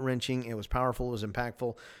gut-wrenching, it was powerful, it was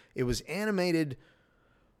impactful, it was animated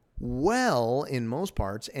well in most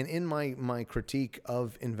parts, and in my critique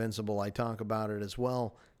of Invincible, I talk about it as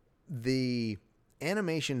well. The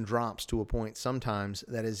animation drops to a point sometimes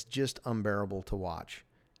that is just unbearable to watch,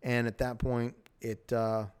 and at that point, it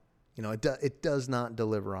does not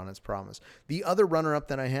deliver on its promise. The other runner-up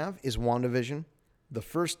that I have is WandaVision, the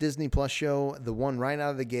first Disney Plus show, the one right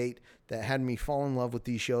out of the gate that had me fall in love with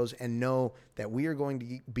these shows and know that we are going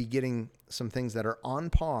to be getting some things that are on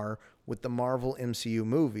par with the Marvel MCU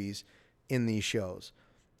movies in these shows.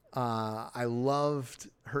 I loved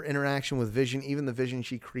her interaction with Vision, even the Vision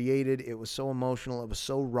she created. It was so emotional. It was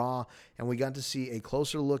so raw. And we got to see a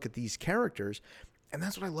closer look at these characters. And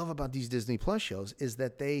that's what I love about these Disney Plus shows, is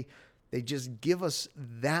that they just give us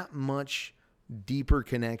that much deeper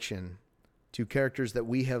connection to characters that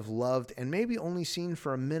we have loved and maybe only seen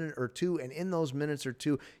for a minute or two. And in those minutes or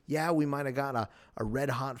two, yeah, we might have got a red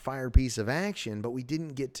hot fire piece of action, but we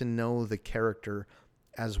didn't get to know the character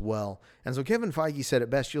as well. And so Kevin Feige said it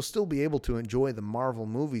best: you'll still be able to enjoy the Marvel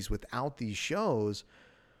movies without these shows,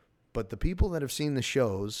 but the people that have seen the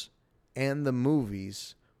shows and the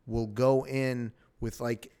movies will go in with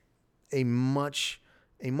like a much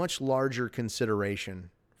larger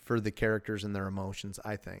consideration for the characters and their emotions,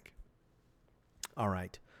 I think. All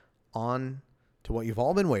right, on to what you've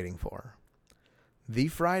all been waiting for. The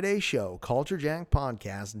Friday show, Culture Jack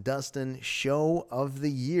Podcast, Dustin Show of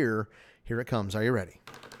the Year. Here it comes. Are you ready?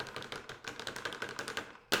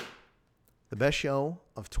 The best show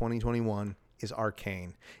of 2021 is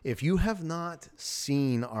Arcane. If you have not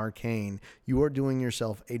seen Arcane, you are doing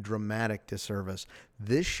yourself a dramatic disservice.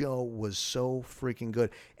 This show was so freaking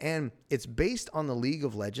good. And it's based on the League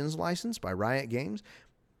of Legends license by Riot Games,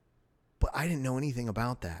 but I didn't know anything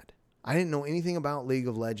about that. I didn't know anything about League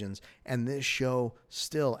of Legends, and this show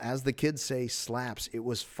still, as the kids say, slaps. It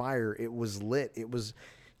was fire. It was lit. It was,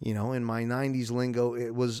 you know, in my 90s lingo,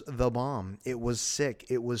 it was the bomb. It was sick.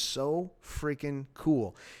 It was so freaking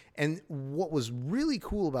cool. And what was really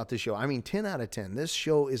cool about this show, I mean, 10 out of 10, this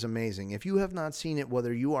show is amazing. If you have not seen it,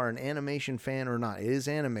 whether you are an animation fan or not, it is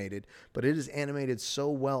animated, but it is animated so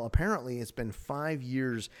well. Apparently, it's been 5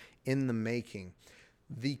 years in the making.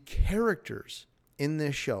 The characters in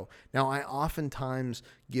this show. Now, I oftentimes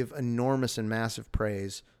give enormous and massive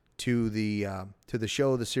praise to the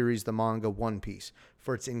show, the series, the manga, One Piece,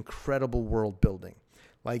 for its incredible world building.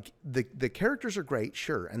 Like, the characters are great,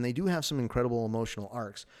 sure, and they do have some incredible emotional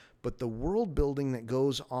arcs, but the world building that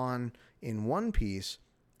goes on in One Piece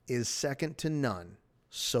is second to none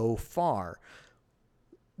so far.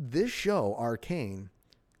 This show, Arcane,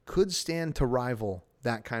 could stand to rival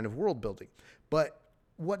that kind of world building. But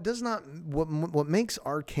what makes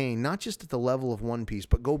Arcane, not just at the level of One Piece,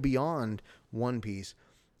 but go beyond One Piece,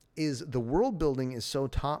 is the world building is so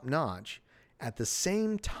top notch. At the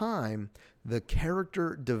same time, the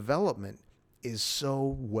character development is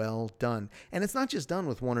so well done. And it's not just done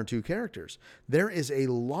with one or two characters. There is a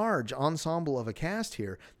large ensemble of a cast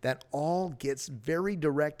here that all gets very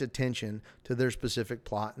direct attention to their specific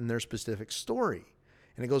plot and their specific story.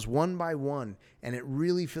 and it goes one by one, and it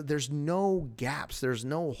really there's no gaps, there's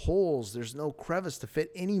no holes, there's no crevice to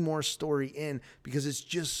fit any more story in because it's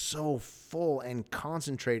just so full and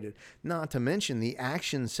concentrated. Not to mention the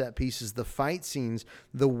action set pieces, the fight scenes,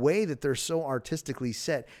 the way that they're so artistically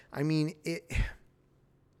set. I mean,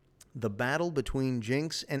 the battle between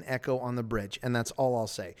Jinx and Echo on the bridge, and that's all I'll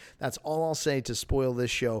say. That's all I'll say to spoil this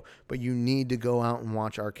show, but you need to go out and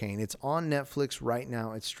watch Arcane. It's on Netflix right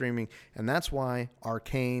now. It's streaming, and that's why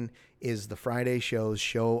Arcane is the Friday show's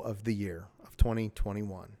show of the year of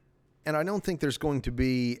 2021. And I don't think there's going to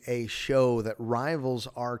be a show that rivals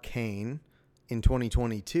Arcane in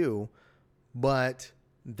 2022, but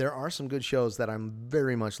there are some good shows that I'm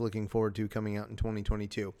very much looking forward to coming out in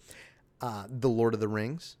 2022. The Lord of the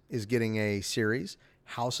Rings is getting a series.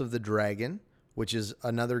 House of the Dragon, which is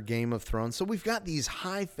another Game of Thrones. So we've got these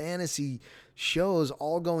high fantasy shows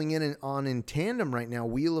all going in tandem right now.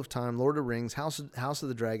 Wheel of Time, Lord of the Rings, House of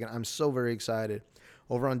the Dragon. I'm so very excited.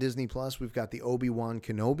 Over on Disney Plus, we've got the Obi-Wan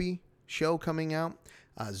Kenobi show coming out.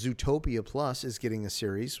 Zootopia Plus is getting a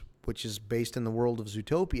series, which is based in the world of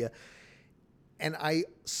Zootopia. And I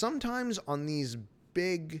sometimes on these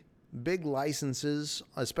big licenses,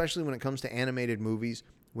 especially when it comes to animated movies,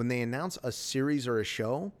 when they announce a series or a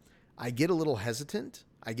show, I get a little hesitant.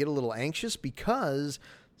 I get a little anxious because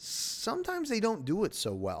sometimes they don't do it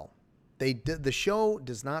so well. The show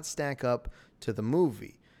does not stack up to the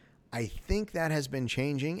movie. I think that has been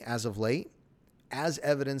changing as of late, as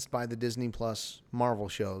evidenced by the Disney Plus Marvel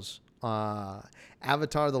shows.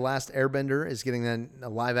 Avatar: The Last Airbender is getting a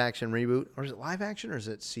live action reboot. Or is it live action or is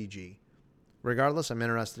it CG? Regardless, I'm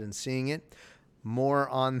interested in seeing it. More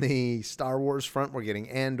on the Star Wars front, we're getting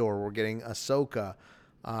Andor, we're getting Ahsoka,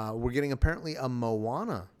 we're getting apparently a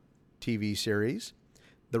Moana TV series.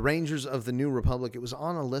 The Rangers of the New Republic, it was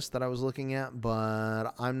on a list that I was looking at,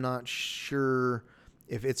 but I'm not sure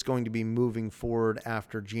if it's going to be moving forward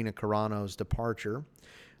after Gina Carano's departure.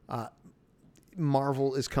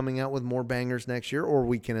 Marvel is coming out with more bangers next year, or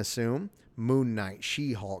we can assume. Moon Knight,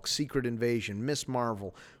 She-Hulk, Secret Invasion, Miss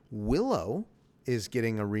Marvel. Willow is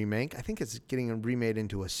getting a remake. I think it's getting remade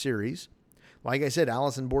into a series. Like I said,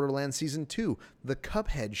 Alice in Borderland Season 2, the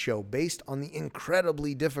Cuphead show based on the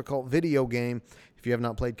incredibly difficult video game. If you have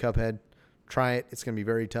not played Cuphead, try it. It's going to be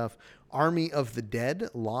very tough. Army of the Dead,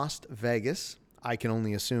 Lost Vegas, I can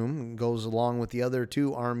only assume, goes along with the other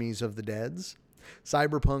two Armies of the Deads.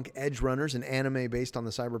 Cyberpunk Edge Runners, an anime based on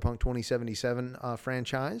the Cyberpunk 2077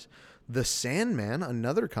 franchise. The Sandman,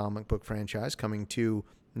 another comic book franchise coming to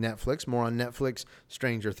Netflix. More on Netflix.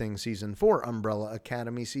 Stranger Things Season 4, Umbrella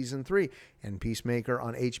Academy Season 3, and Peacemaker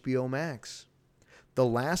on HBO Max. The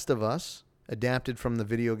Last of Us, adapted from the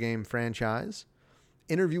video game franchise.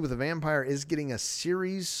 Interview with a Vampire is getting a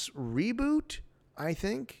series reboot, I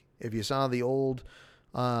think. If you saw the old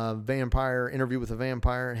Vampire, Interview with a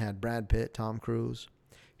Vampire, it had Brad Pitt, Tom Cruise.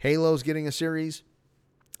 Halo's getting a series.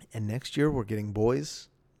 And next year we're getting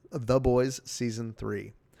The Boys Season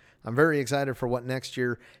 3. I'm very excited for what next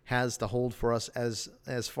year has to hold for us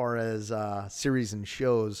as far as series and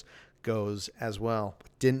shows goes as well.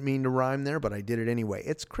 Didn't mean to rhyme there, but I did it anyway.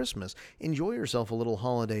 It's Christmas. Enjoy yourself a little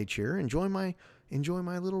holiday cheer. Enjoy my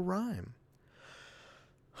little rhyme.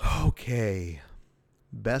 Okay.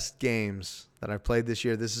 Best games that I've played this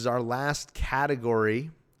year. This is our last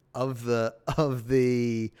category of the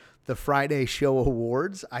Friday Show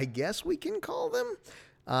Awards, I guess we can call them.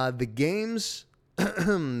 The games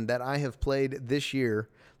that I have played this year,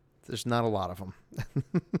 there's not a lot of them.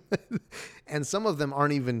 And some of them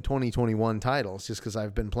aren't even 2021 titles, just because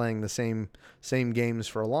I've been playing the same games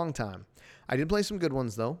for a long time. I did play some good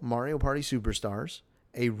ones, though. Mario Party Superstars,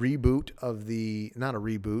 a reboot of not a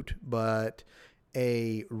reboot, but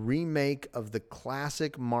a remake of the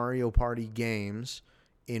classic Mario Party games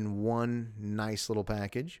in one nice little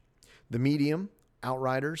package. The Medium,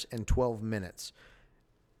 Outriders, and 12 Minutes.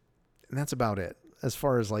 And that's about it as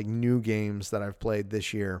far as like new games that I've played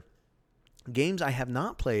this year. Games I have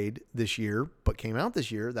not played this year, but came out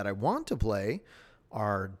this year that I want to play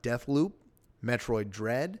are Deathloop, Metroid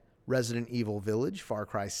Dread, Resident Evil Village, Far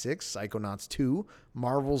Cry 6, Psychonauts 2,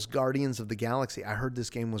 Marvel's Guardians of the Galaxy. I heard this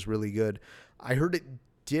game was really good. I heard it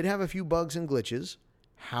did have a few bugs and glitches.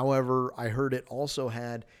 However, I heard it also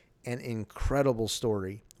had an incredible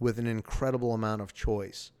story with an incredible amount of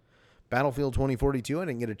choice. Battlefield 2042, I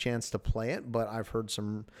didn't get a chance to play it, but I've heard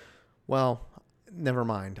never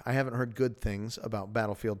mind. I haven't heard good things about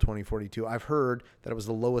Battlefield 2042. I've heard that it was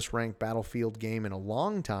the lowest ranked Battlefield game in a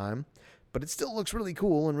long time, but it still looks really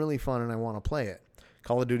cool and really fun, and I want to play it.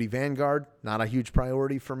 Call of Duty Vanguard, not a huge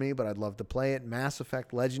priority for me, but I'd love to play it. Mass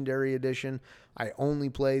Effect Legendary Edition, I only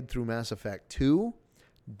played through Mass Effect 2.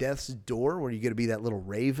 Death's Door, where you get to be that little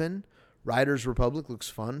raven. Riders Republic looks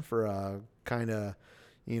fun for a kind of,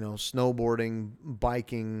 snowboarding,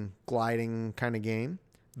 biking, gliding kind of game.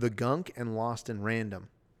 The Gunk and Lost in Random.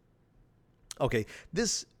 Okay,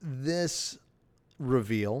 this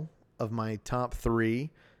reveal of my top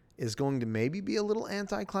 3 is going to maybe be a little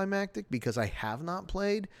anticlimactic because I have not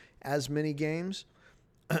played as many games.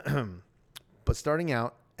 But starting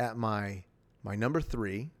out at my number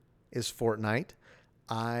 3 is Fortnite.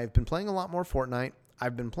 I've been playing a lot more Fortnite.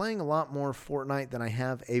 I've been playing a lot more Fortnite than I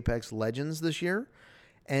have Apex Legends this year.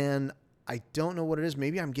 And I don't know what it is.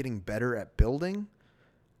 Maybe I'm getting better at building.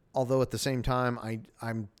 Although at the same time,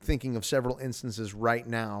 I'm thinking of several instances right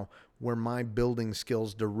now where my building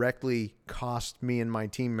skills directly cost me and my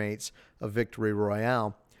teammates a victory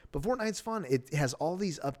royale. But Fortnite's fun. It has all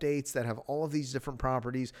these updates that have all of these different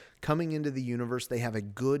properties coming into the universe. They have a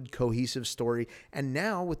good, cohesive story. And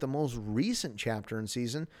now with the most recent chapter and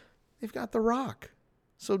season, they've got The Rock.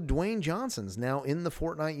 So Dwayne Johnson's now in the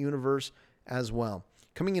Fortnite universe as well.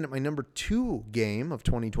 Coming in at my number 2 game of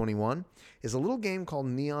 2021 is a little game called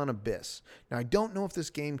Neon Abyss. Now, I don't know if this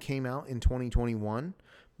game came out in 2021,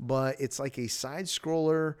 but it's like a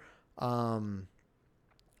side-scroller.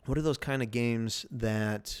 What are those kind of games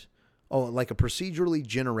that... Oh, like a procedurally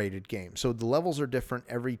generated game. So the levels are different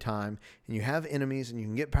every time, and you have enemies, and you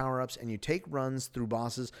can get power-ups, and you take runs through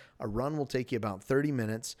bosses. A run will take you about 30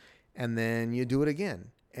 minutes, and then you do it again.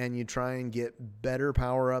 And you try and get better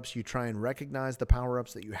power-ups. You try and recognize the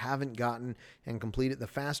power-ups that you haven't gotten and complete it. The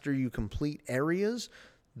faster you complete areas,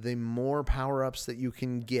 the more power-ups that you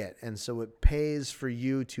can get. And so it pays for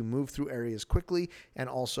you to move through areas quickly and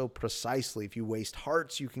also precisely. If you waste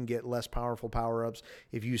hearts, you can get less powerful power-ups.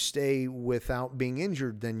 If you stay without being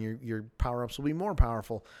injured, then your power-ups will be more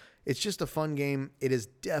powerful. It's just a fun game. It is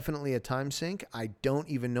definitely a time sink. I don't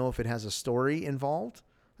even know if it has a story involved.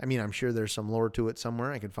 I mean, I'm sure there's some lore to it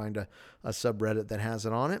somewhere. I could find a subreddit that has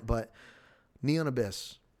it on it, but Neon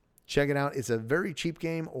Abyss, check it out. It's a very cheap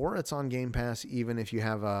game, or it's on Game Pass, even if you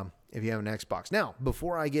have an Xbox. Now,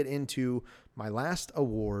 before I get into my last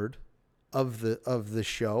award of the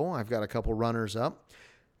show, I've got a couple runners up.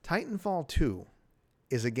 Titanfall 2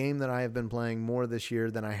 is a game that I have been playing more this year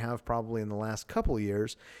than I have probably in the last couple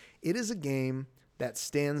years. It is a game that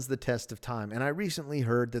stands the test of time. And I recently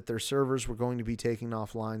heard that their servers were going to be taken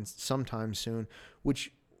offline sometime soon,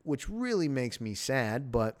 which really makes me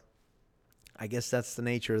sad, but I guess that's the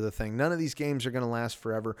nature of the thing. None of these games are going to last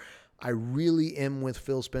forever. I really am with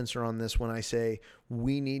Phil Spencer on this when I say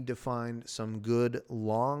we need to find some good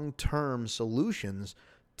long-term solutions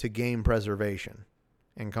to game preservation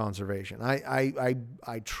and conservation.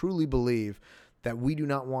 I truly believe that we do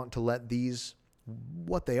not want to let these,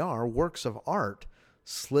 what they are, works of art,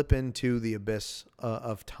 slip into the abyss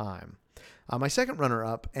of time. My second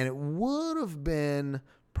runner-up, and it would have been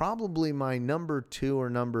probably my number 2 or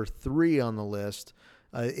number 3 on the list,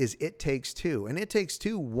 is It Takes Two. And It Takes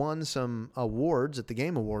Two won some awards at the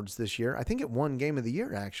Game Awards this year. I think it won Game of the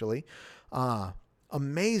Year, actually.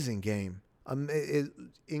 Amazing game.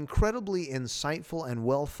 Incredibly insightful and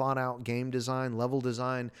well thought out game design, level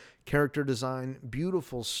design, character design,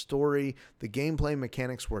 beautiful story. The gameplay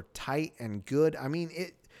mechanics were tight and good. I mean,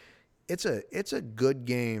 it's a good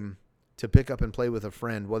game to pick up and play with a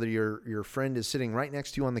friend, whether your friend is sitting right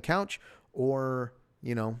next to you on the couch or,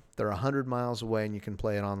 they're 100 miles away and you can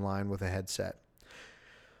play it online with a headset.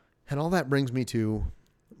 And all that brings me to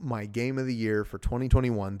my game of the year for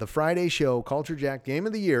 2021. The Friday show Culture Jack game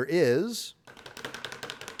of the year is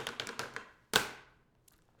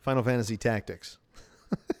Final Fantasy Tactics.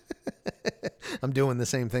 I'm doing the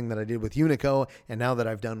same thing that I did with Unico, and now that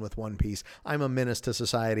I've done with One Piece, I'm a menace to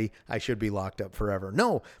society. I should be locked up forever.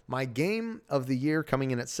 No, my game of the year coming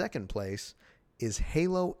in at second place is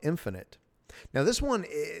Halo Infinite. Now this one,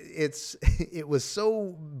 it was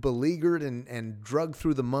so beleaguered and dragged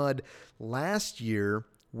through the mud last year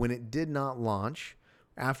when it did not launch,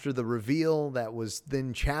 after the reveal that was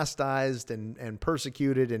then chastised and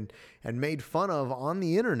persecuted and made fun of on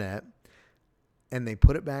the internet, and they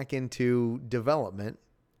put it back into development.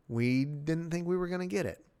 We didn't think we were going to get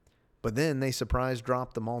it. But then they surprise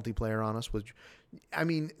dropped the multiplayer on us, which, I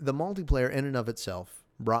mean, the multiplayer in and of itself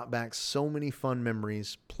brought back so many fun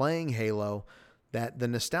memories playing Halo that the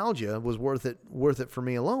nostalgia was worth it for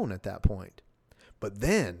me alone at that point. But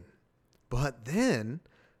then,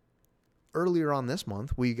 earlier on this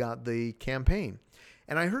month, we got the campaign.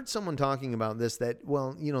 And I heard someone talking about this, that,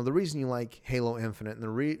 well, the reason you like Halo Infinite and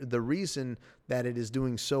the reason that it is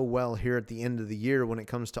doing so well here at the end of the year when it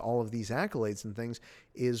comes to all of these accolades and things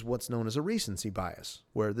is what's known as a recency bias,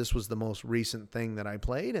 where this was the most recent thing that I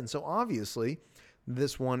played. And so obviously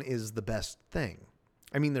this one is the best thing.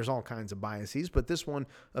 I mean, there's all kinds of biases, but this one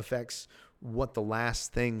affects what the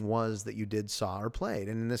last thing was that you did, saw, or played.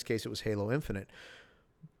 And in this case, it was Halo Infinite.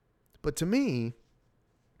 But to me,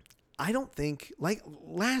 I don't think, like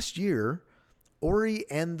last year, Ori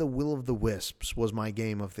and the Will of the Wisps was my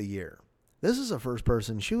game of the year. This is a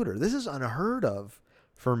first-person shooter. This is unheard of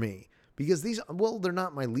for me because they're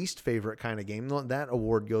not my least favorite kind of game. That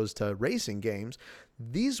award goes to racing games.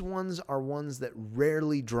 These ones are ones that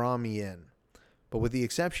rarely draw me in. But with the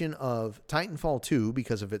exception of Titanfall 2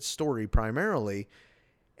 because of its story primarily,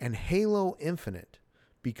 and Halo Infinite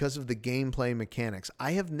because of the gameplay mechanics,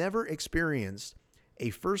 I have never experienced a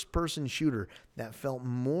first-person shooter that felt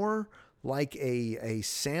more like a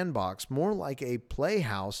sandbox, more like a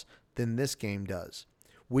playhouse than this game does.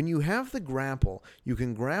 When you have the grapple, you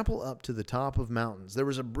can grapple up to the top of mountains. There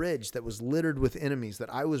was a bridge that was littered with enemies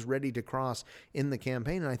that I was ready to cross in the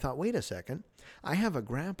campaign, and I thought, wait a second, I have a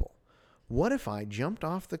grapple. What if I jumped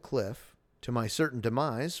off the cliff to my certain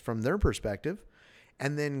demise from their perspective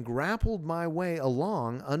and then grappled my way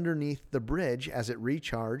along underneath the bridge as it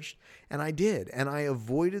recharged? And I did, and I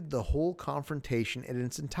avoided the whole confrontation in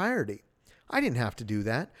its entirety. I didn't have to do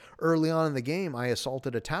that. Early on in the game, I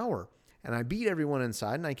assaulted a tower, and I beat everyone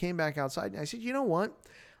inside, and I came back outside, and I said, you know what?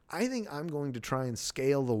 I think I'm going to try and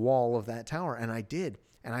scale the wall of that tower, and I did,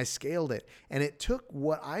 and I scaled it. And it took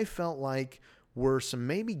what I felt like were some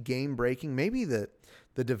maybe game-breaking, maybe the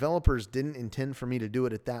developers didn't intend for me to do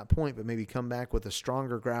it at that point, but maybe come back with a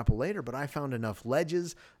stronger grapple later, but I found enough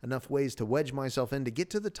ledges, enough ways to wedge myself in to get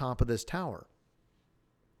to the top of this tower.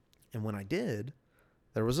 And when I did,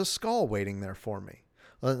 there was a skull waiting there for me.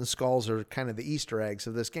 And skulls are kind of the Easter eggs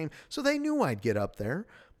of this game, so they knew I'd get up there,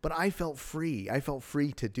 but I felt free. I felt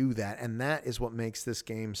free to do that, and that is what makes this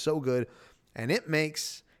game so good, and it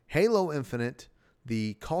makes Halo Infinite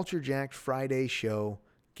the Culture Jacked Friday Show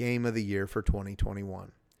Game of the Year for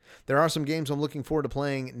 2021. There are some games I'm looking forward to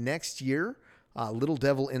playing next year. Little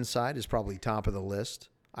Devil Inside is probably top of the list.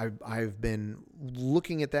 I've been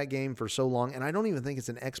looking at that game for so long, and I don't even think it's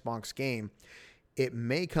an Xbox game. It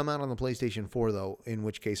may come out on the PlayStation 4, though, in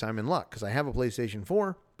which case I'm in luck, because I have a PlayStation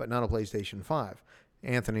 4, but not a PlayStation 5.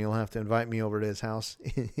 Anthony will have to invite me over to his house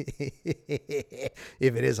if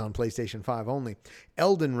it is on PlayStation 5 only.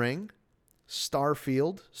 Elden Ring,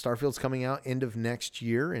 Starfield's coming out end of next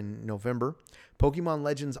year in November. Pokemon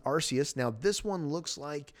Legends Arceus. Now, this one looks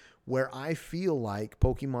like where I feel like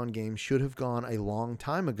Pokemon games should have gone a long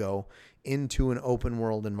time ago into an open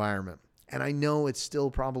world environment. And I know it's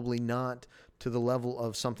still probably not to the level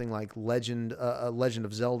of something like Legend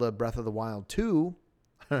of Zelda Breath of the Wild 2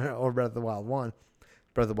 or Breath of the Wild 1.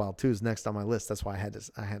 Breath of the Wild 2 is next on my list. That's why I had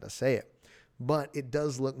to say it. But it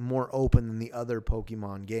does look more open than the other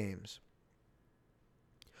Pokemon games.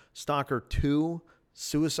 Stalker 2,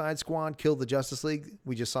 Suicide Squad, Kill the Justice League.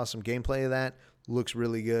 We just saw some gameplay of that. Looks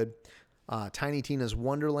really good. Tiny Tina's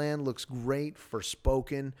Wonderland looks great.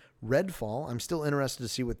 Forspoken. Redfall, I'm still interested to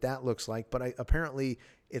see what that looks like, but apparently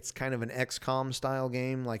it's kind of an XCOM style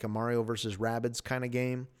game, like a Mario vs. Rabbids kind of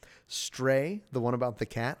game. Stray, the one about the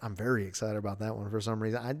cat, I'm very excited about that one for some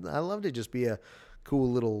reason. I love to just be a cool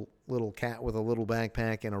little cat with a little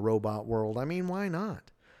backpack in a robot world. I mean, why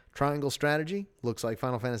not? Triangle Strategy looks like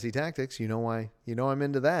Final Fantasy Tactics. You know I'm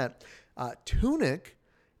into that. Tunic,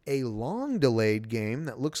 a long-delayed game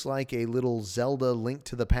that looks like a little Zelda Link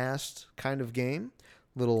to the Past kind of game.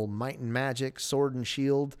 Little Might and Magic, Sword and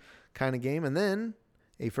Shield kind of game. And then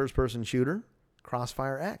a first-person shooter,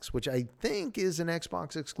 Crossfire X, which I think is an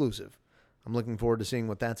Xbox exclusive. I'm looking forward to seeing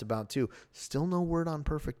what that's about, too. Still no word on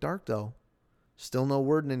Perfect Dark, though. Still no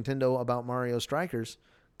word, Nintendo, about Mario Strikers.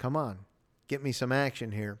 Come on. Get me some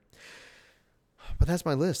action here. But that's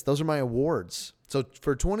my list. Those are my awards. So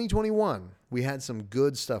for 2021, we had some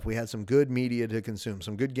good stuff. We had some good media to consume,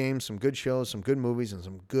 some good games, some good shows, some good movies, and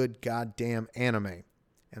some good goddamn anime.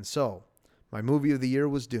 And so my movie of the year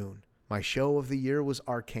was Dune. My show of the year was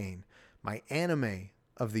Arcane. My anime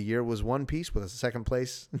of the year was One Piece with a second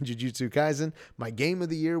place, Jujutsu Kaisen. My game of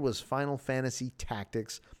the year was Final Fantasy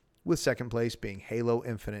Tactics with second place being Halo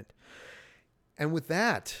Infinite. And with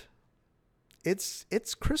that,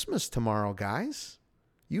 it's Christmas tomorrow, guys.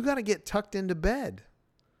 You got to get tucked into bed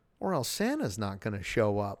or else Santa's not going to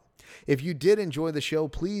show up. If you did enjoy the show,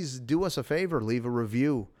 please do us a favor. Leave a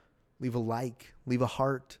review, leave a like, leave a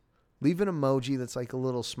heart, leave an emoji that's like a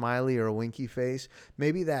little smiley or a winky face.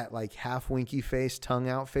 Maybe that like half winky face, tongue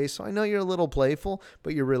out face. So I know you're a little playful,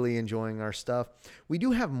 but you're really enjoying our stuff. We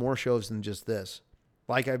do have more shows than just this.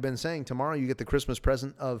 Like I've been saying, tomorrow you get the Christmas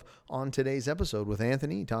present of On Today's Episode with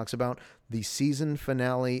Anthony. He talks about the season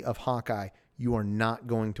finale of Hawkeye. You are not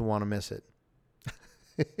going to want to miss it.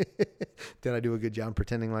 Did I do a good job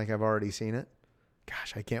pretending like I've already seen it?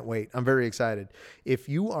 Gosh, I can't wait. I'm very excited. If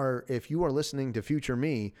you are listening to future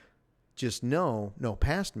me,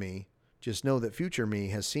 past me, just know that future me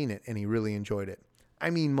has seen it and he really enjoyed it. I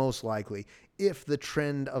mean, most likely, if the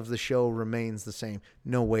trend of the show remains the same,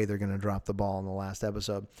 no way they're going to drop the ball in the last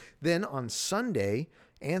episode. Then on Sunday,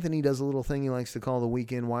 Anthony does a little thing he likes to call the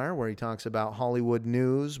Weekend Wire, where he talks about Hollywood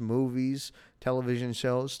news, movies, television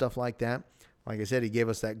shows, stuff like that. Like I said, he gave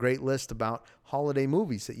us that great list about holiday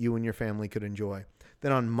movies that you and your family could enjoy.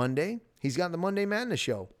 Then on Monday, he's got the Monday Madness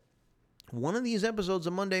show. One of these episodes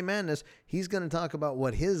of Monday Madness, he's going to talk about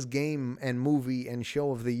what his game and movie and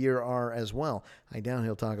show of the year are as well. I doubt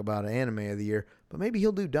he'll talk about an anime of the year, but maybe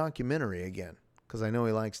he'll do documentary again, because I know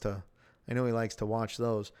he likes to watch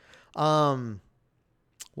those.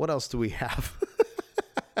 What else do we have?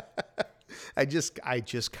 I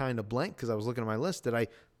just kind of blanked because I was looking at my list. Did I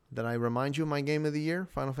remind you of my game of the year,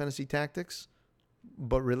 Final Fantasy Tactics?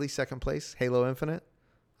 But really, second place, Halo Infinite?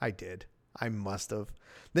 I did. I must have.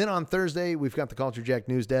 Then on Thursday, we've got the Culture Jack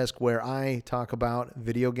News Desk, where I talk about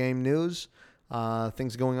video game news,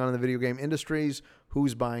 things going on in the video game industries,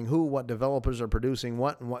 who's buying who, what developers are producing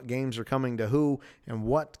what, and what games are coming to who, and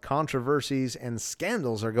what controversies and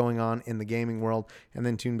scandals are going on in the gaming world. And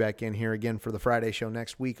then tune back in here again for the Friday show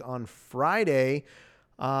next week. On Friday,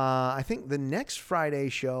 I think the next Friday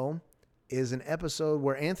show is an episode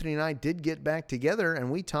where Anthony and I did get back together and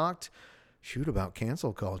we talked, about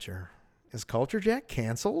cancel culture. Is Culture Jack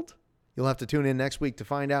canceled? You'll have to tune in next week to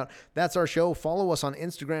find out. That's our show. Follow us on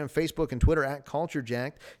Instagram, Facebook, and Twitter at Culture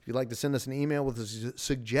Jack. If you'd like to send us an email with a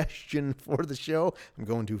suggestion for the show, I'm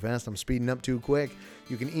going too fast. I'm speeding up too quick.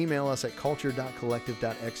 You can email us at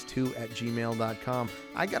culture.collective.x2@gmail.com.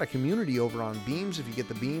 I got a community over on Beams. If you get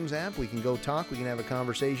the Beams app, we can go talk. We can have a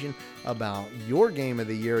conversation about your game of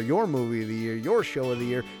the year, your movie of the year, your show of the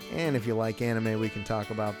year. And if you like anime, we can talk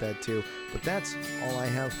about that too. But that's all I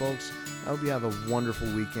have, folks. I hope you have a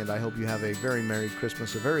wonderful weekend. I hope you have a very Merry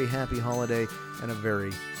Christmas, a very happy holiday, and a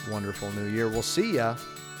very wonderful New Year. We'll see ya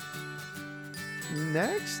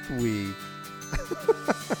next week.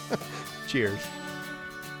 Cheers.